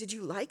 "Did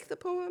you like the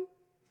poem?"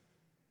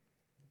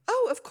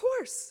 "Oh, of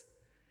course,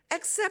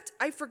 except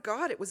I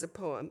forgot it was a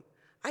poem.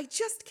 I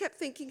just kept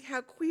thinking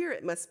how queer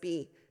it must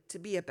be to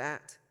be a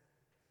bat."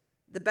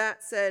 The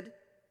bat said,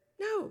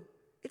 "No,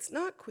 it's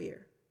not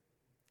queer.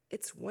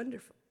 It's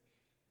wonderful."